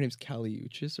like, I think her name's Kali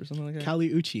Uchis or something like that. Kali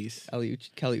Uchis.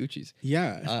 Kali Uchis.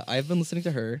 Yeah. I've been listening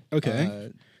to her.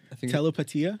 Okay. I think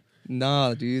Telepatia?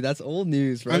 Nah, dude, that's old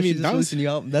news, bro. I mean,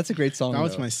 that's a great song. That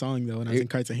was my song though when I was in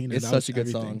Cartagena. It's such a good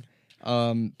song.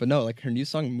 But no, like her new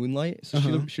song Moonlight.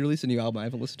 So she released a new album. I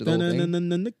haven't listened to the whole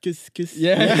thing. Kiss.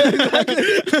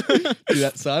 Yeah.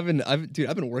 Dude, so I've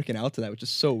been working out to that, which is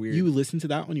so weird. You listen to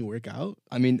that when you work out?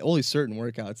 I mean, only certain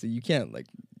workouts. You can't like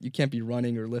you can't be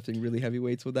running or lifting really heavy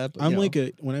weights with that. But I'm like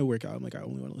when I work out, I'm like, I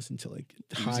only want to listen to like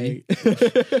high.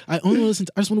 Easy. I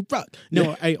just want to rock.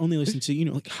 No, I only listen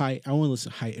to like high. I want to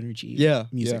listen to high energy.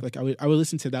 Music. Yeah. Like I would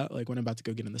listen to that like when I'm about to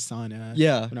go get in the sauna.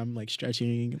 Yeah. When I'm like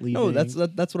stretching, leaving. No, that's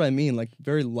what I mean. Like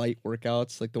very light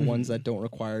workouts, like the ones that don't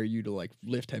require you to like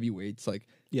lift heavy weights. Like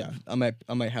I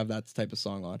might have that type of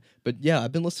song on. But yeah,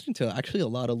 I've been listening to actually a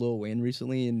lot of Lil Wayne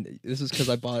recently, and this is because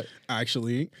I bought.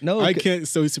 Actually, no, I can't.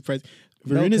 So surprised.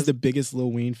 Varun is the biggest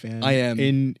Lil Wayne fan. I am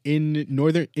in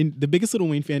the biggest Lil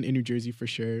Wayne fan in New Jersey for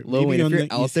sure. Lil Wayne, if you're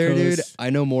out East there, Coast, dude,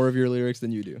 I know more of your lyrics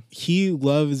than you do. He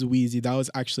loves Wheezy. That was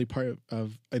actually part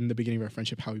of in the beginning of our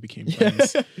friendship how we became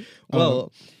friends.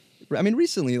 Well, I mean,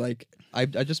 recently, like I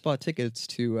just bought tickets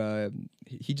to.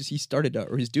 He started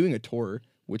or he's doing a tour,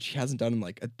 which he hasn't done in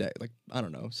like a day. Like I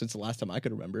don't know, since the last time I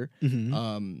could remember.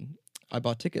 I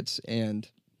bought tickets and.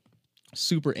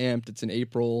 Super amped. It's in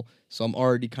April, so I'm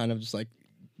already kind of just like,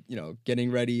 getting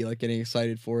ready, like getting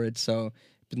excited for it. So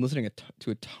I've been listening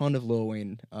to a ton of Lil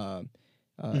Wayne.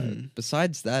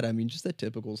 Besides that, I mean, just the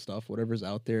typical stuff, whatever's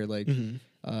out there. Like,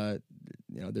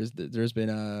 there's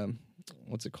been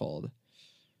what's it called?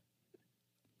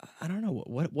 I don't know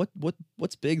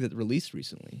what's big that released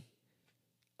recently.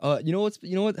 I've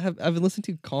been listening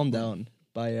to "Calm Down"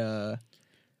 by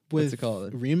what's it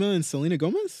called? Rima and Selena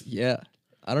Gomez. Yeah.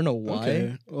 I don't know why.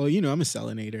 Okay. Well, I'm a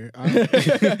Selinator.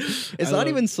 It's not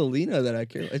even Selena that I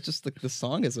care. It's just the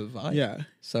song is a vibe. Yeah.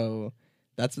 So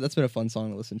that's been a fun song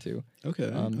to listen to.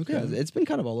 Okay. Yeah, it's been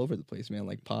kind of all over the place, man.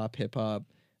 Like pop, hip hop,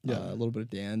 a little bit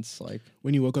of dance. Like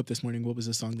when you woke up this morning, what was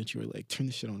the song that you were like, turn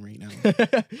this shit on right now?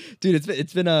 Dude,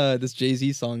 it's been this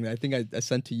Jay-Z song that I think I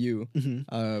sent to you.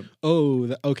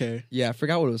 Okay. Yeah, I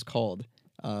forgot what it was called.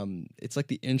 It's like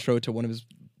the intro to one of his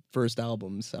first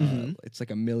albums. It's like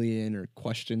 1 million or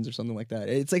questions or something like that.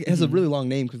 It's like it has a really long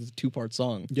name because it's a 2-part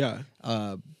song. Yeah.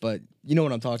 But you know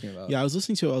what I'm talking about. Yeah, I was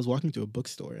walking to a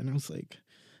bookstore and I was like,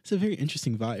 it's a very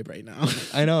interesting vibe right now.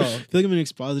 I know. I feel like I'm in an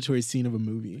expository scene of a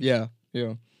movie. Yeah.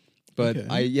 But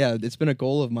it's been a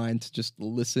goal of mine to just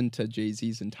listen to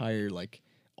Jay-Z's entire like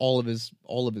all of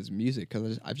his music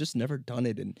because I've just never done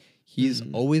it, and he's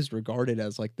always regarded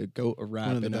as like the GOAT of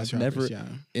rap, and I've never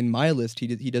in my list he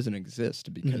doesn't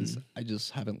exist because I just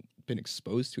haven't been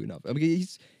exposed to enough. I mean,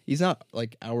 he's not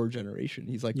like our generation.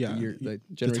 He's like the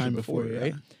generation before,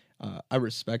 right? I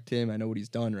respect him. I know what he's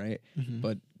done, right?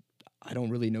 But I don't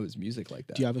really know his music like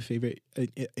that. Do you have a favorite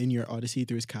in your odyssey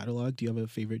through his catalog? Do you have a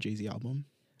favorite Jay-Z album?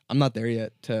 I'm not there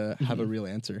yet to have a real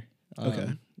answer. Okay.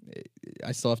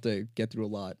 I still have to get through a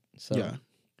lot. So yeah.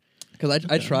 Because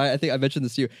I try, I think I mentioned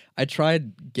this to you. I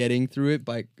tried getting through it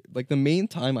by like the main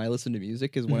time I listen to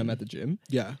music is when I'm at the gym.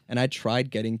 Yeah. And I tried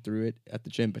geting through it at the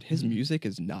gym, but his music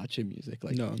is not gym music.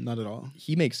 Like no, not at all.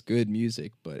 He makes good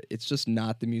music, but it's just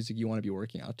not the music you want to be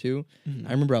working out to.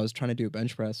 I remember I was trying to do a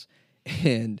bench press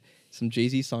and some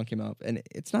Jay-Z song came up, and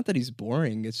it's not that he's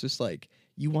boring. It's just like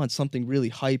you want something really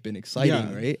hype and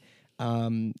exciting, right?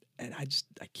 And I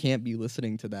can't be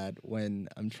listening to that when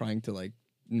I'm trying to like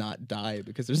not die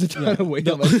because there's a ton of weight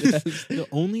on my chest. The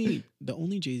only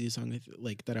Jay-Z song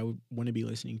that I would want to be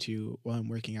listening to while I'm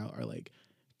working out are like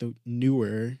the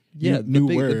newer, the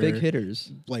big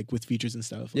hitters, like with features and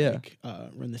stuff. Yeah, like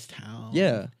Run This Town.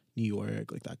 Yeah. New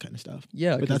York, like that kind of stuff.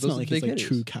 Yeah, but that's not like his like hitters.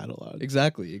 true catalog.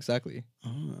 Exactly.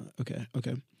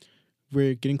 Okay.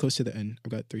 We're getting close to the end.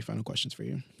 I've got 3 final questions for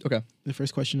you. Okay. The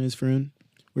first question is, Varun,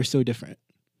 we're so different.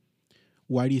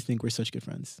 Why do you think we're such good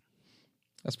friends?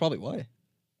 That's probably why.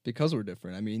 Because we're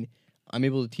different. I mean, I'm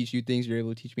able to teach you things, you're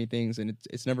able to teach me things, and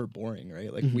it's never boring,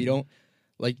 right? Like we don't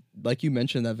like you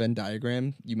mentioned that Venn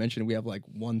diagram. You mentioned we have like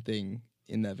one thing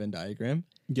in that Venn diagram.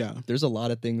 Yeah. There's a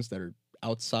lot of things that are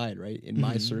outside, right? In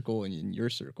my circle and in your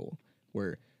circle,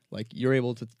 where like you're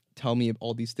able to tell me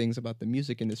all these things about the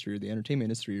music industry or the entertainment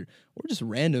industry or just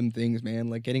random things,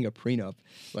 man, like getting a prenup.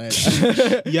 Like,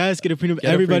 yes, get a prenup.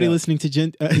 Everybody listening to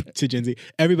Gen Z,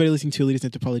 everybody listening to Elitist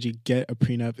Anthropology, get a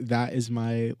prenup. That is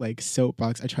my like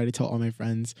soapbox. I try to tell all my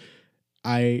friends,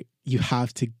 you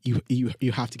have to get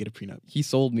a prenup. He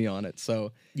sold me on it,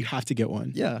 so you have to get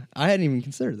one. Yeah, I hadn't even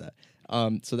considered that.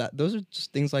 So those are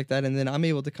just things like that, and then I'm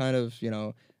able to kind of,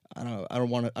 I don't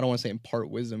want to say impart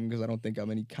wisdom because I don't think I'm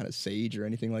any kind of sage or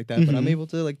anything like that. But I'm able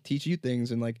to like teach you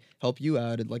things and like help you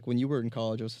out. And, like when you were in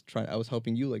college, I was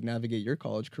helping you like navigate your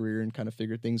college career and kind of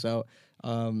figure things out.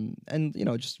 And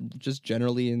just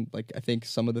generally, and like I think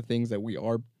some of the things that we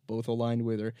are both aligned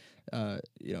with are,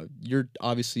 you're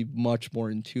obviously much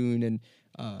more in tune and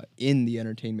in the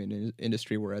entertainment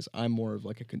industry, whereas I'm more of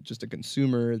like just a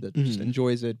consumer that just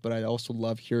enjoys it, but I also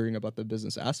love hearing about the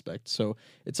business aspect. So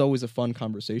it's always a fun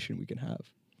conversation we can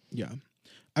have. Yeah.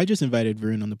 I just invited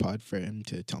Varun on the pod for him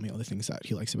to tell me all the things that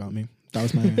he likes about me. That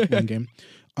was my one game.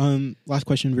 Last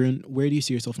question, Varun. Where do you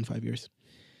see yourself in 5 years?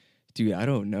 Dude, I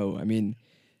don't know. I mean,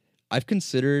 I've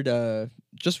considered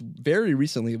just very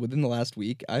recently, within the last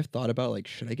week, I've thought about like,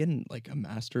 should I get in, like a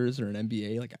master's or an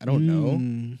MBA? Like, I don't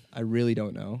know. I really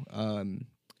don't know.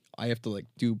 I have to like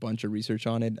do a bunch of research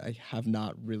on it. I have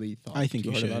not really thought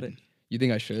too hard about it. You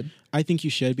think I should? I think you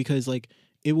should, because like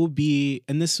it will be,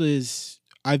 and this was,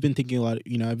 I've been thinking a lot,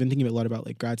 I've been thinking a lot about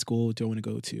like grad school. Do I want to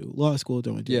go to law school?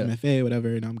 Do I want to do MFA, whatever?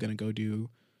 And I'm going to go do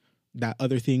that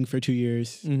other thing for 2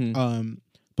 years.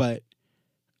 But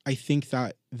I think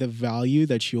that the value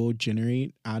that you'll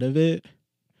generate out of it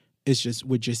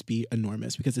would just be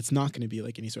enormous, because it's not going to be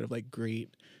like any sort of like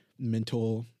great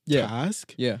mental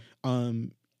task. Yeah.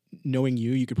 Knowing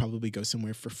you could probably go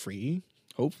somewhere for free.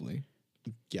 Hopefully.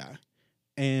 Yeah.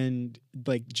 And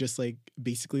like just like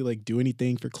basically like do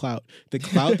anything for clout. The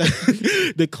clout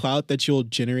that the clout that you'll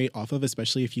generate off of,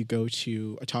 especially if you go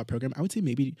to a top program. I would say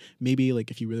maybe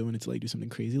like if you really wanted to like do something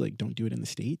crazy, like don't do it in the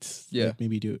States. Yeah. Like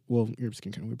maybe do it, well, you're just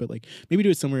kind of weird, but like maybe do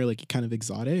it somewhere like kind of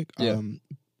exotic. Yeah.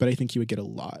 But I think you would get a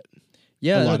lot.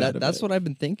 Yeah, no, that's what I've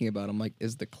been thinking about. I'm like,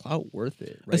 is the clout worth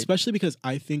it? Right? Especially because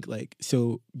I think like,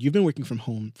 so you've been working from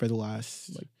home for the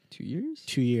last like 2 years?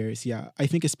 2 years, yeah. I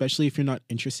think especially if you're not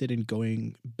interested in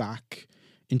going back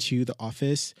into the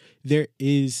office,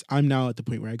 I'm now at the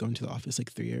point where I go into the office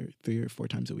like three or four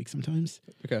times a week sometimes.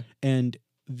 Okay. And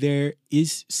there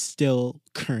is still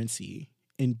currency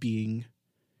in being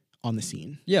on the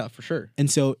scene. Yeah, for sure.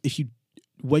 And so if you,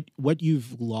 what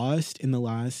you've lost in the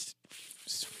last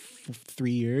 3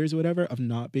 years or whatever of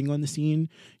not being on the scene,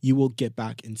 you will get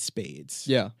back in spades.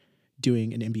 Yeah.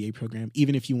 Doing an MBA program,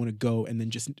 even if you want to go and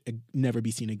then just never be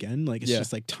seen again. Like it's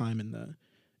just like time in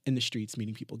the streets,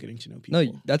 meeting people, getting to know people.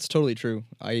 No, that's totally true.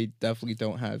 I definitely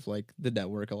don't have like the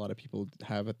network a lot of people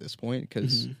have at this point,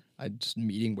 because I'm just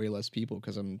meeting way less people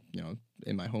because I'm,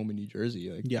 in my home in New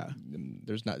Jersey. Like,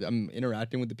 I'm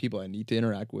interacting with the people I need to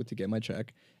interact with to get my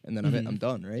check, and then I'm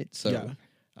done, right? So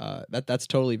that's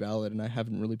totally valid, and I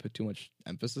haven't really put too much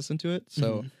emphasis into it.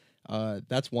 So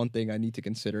that's one thing I need to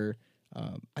consider.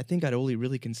 I think I'd only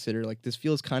really consider, like, this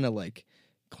feels kind of like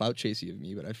clout chasey of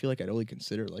me, but I feel like I'd only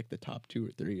consider like the top 2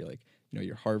 or 3, like,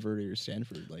 your Harvard or your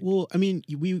Stanford. Like, well, I mean,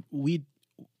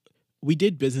 we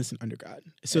did business in undergrad,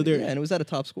 so and it was at a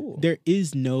top school.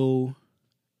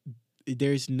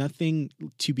 There's nothing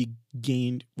to be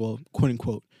gained, well, quote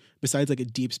unquote, besides like a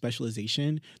deep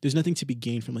specialization. There's nothing to be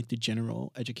gained from like the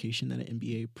general education that an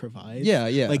MBA provides.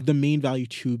 Yeah. Like the main value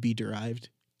to be derived.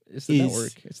 It's the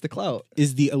network. It's the clout.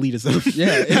 Is the elitism.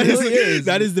 Yeah, it really is.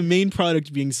 That is the main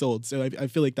product being sold. So I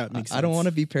feel like that makes sense. I don't want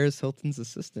to be Paris Hilton's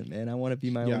assistant, man. I want to be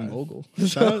my own mogul.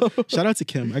 Shout out to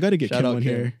Kim. I got to get Kim on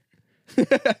here.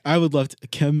 I would love to.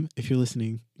 Kim, if you're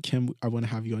listening, Kim, I want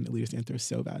to have you on Elitist Anthro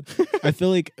so bad. I feel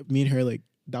like me and her, like,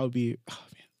 that would be, oh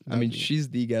man. I mean, she's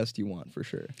the guest you want for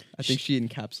sure. I think she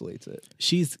encapsulates it.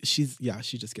 She's she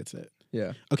just gets it.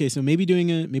 Yeah. Okay, so maybe doing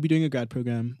a grad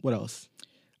program. What else?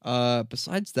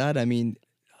 Besides that, I mean,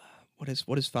 what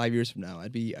is 5 years from now?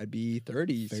 I'd be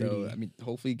 30. So I mean,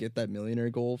 hopefully get that millionaire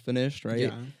goal finished,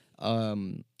 right? Yeah.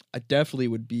 I definitely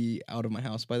would be out of my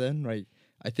house by then, right?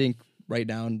 I think right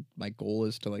now my goal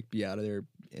is to like be out of there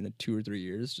in 2 or 3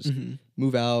 years. Just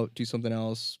move out, do something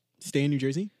else. Stay in New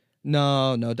Jersey?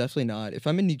 No, definitely not. If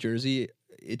I'm in New Jersey,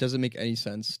 it doesn't make any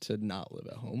sense to not live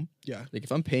at home. Yeah. Like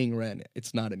if I'm paying rent,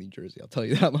 it's not in New Jersey. I'll tell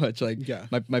you that much. Like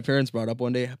my parents brought up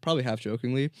one day, probably half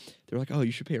jokingly, they were like, "Oh,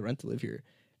 you should pay rent to live here."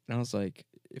 And I was like,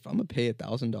 if I'm gonna pay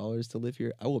 $1,000 to live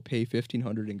here, I will pay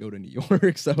 $1,500 and go to New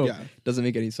York. So it doesn't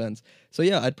make any sense. So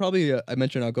yeah, I'd probably I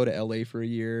mentioned I'll go to LA for a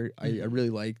year. I really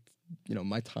liked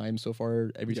my time so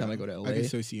far. Every time I go to LA, I can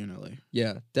so see you in LA.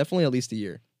 Yeah, definitely at least a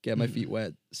year. Get my feet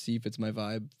wet, see if it's my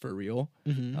vibe for real.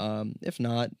 If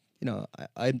not,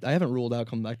 I haven't ruled out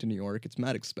coming back to New York. It's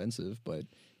mad expensive, but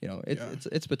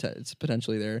it's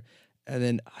potentially there. And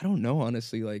then I don't know,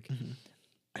 honestly. Like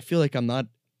I feel like I'm not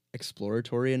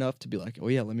exploratory enough to be like, oh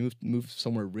yeah, let me move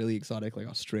somewhere really exotic like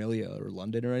Australia or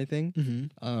London or anything.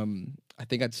 I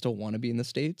think I'd still want to be in the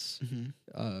States.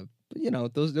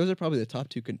 But those are probably the top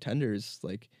 2 contenders.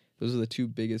 Like those are the 2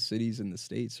 biggest cities in the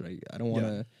States, right? I don't want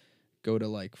to go to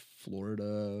like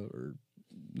Florida or,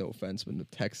 no offense, but to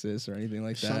Texas or anything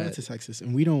like that. Shout out to Texas,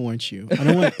 and we don't want you. I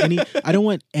don't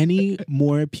want any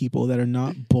more people that are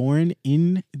not born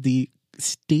in the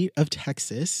state of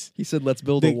Texas. He said, "Let's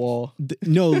build a wall."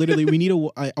 No, literally, we need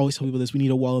I always tell people this. We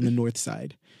need a wall on the north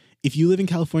side. If you live in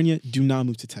California, do not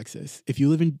move to Texas. If you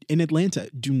live in Atlanta,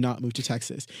 do not move to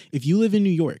Texas. If you live in New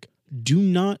York, do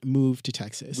not move to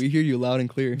Texas. We hear you loud and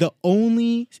clear. The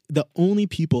only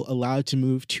people allowed to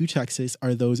move to Texas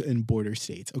are those in border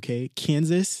states, okay?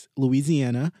 Kansas,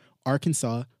 Louisiana,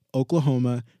 Arkansas,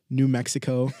 Oklahoma, New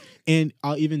Mexico, and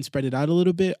I'll even spread it out a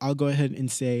little bit. I'll go ahead and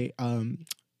say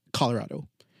Colorado.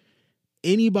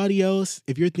 Anybody else,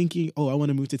 if you're thinking, oh, I want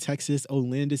to move to Texas, oh,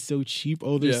 land is so cheap,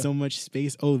 oh, there's so much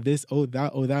space, oh, this, oh,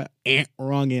 that,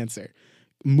 wrong answer.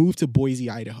 Move to Boise,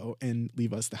 Idaho, and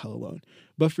leave us the hell alone.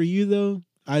 But for you, though,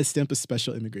 I stamp a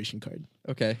special immigration card.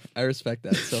 Okay, I respect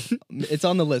that. So it's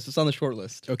on the list. It's on the short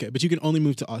list. Okay, but you can only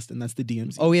move to Austin. That's the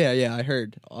DMZ. Oh, yeah, I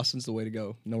heard. Austin's the way to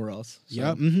go. Nowhere else.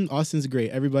 So. Yeah, Austin's great.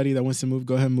 Everybody that wants to move,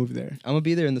 go ahead and move there. I'm going to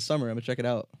be there in the summer. I'm going to check it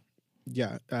out.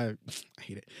 Yeah, I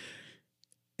hate it.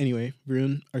 Anyway,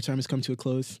 Varun, our time has come to a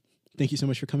close. Thank you so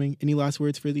much for coming. Any last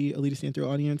words for the Elitist Anthro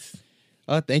audience?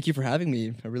 Thank you for having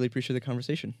me. I really appreciate the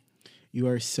conversation. You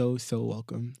are so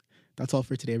welcome. That's all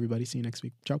for today, everybody. See you next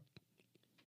week. Ciao.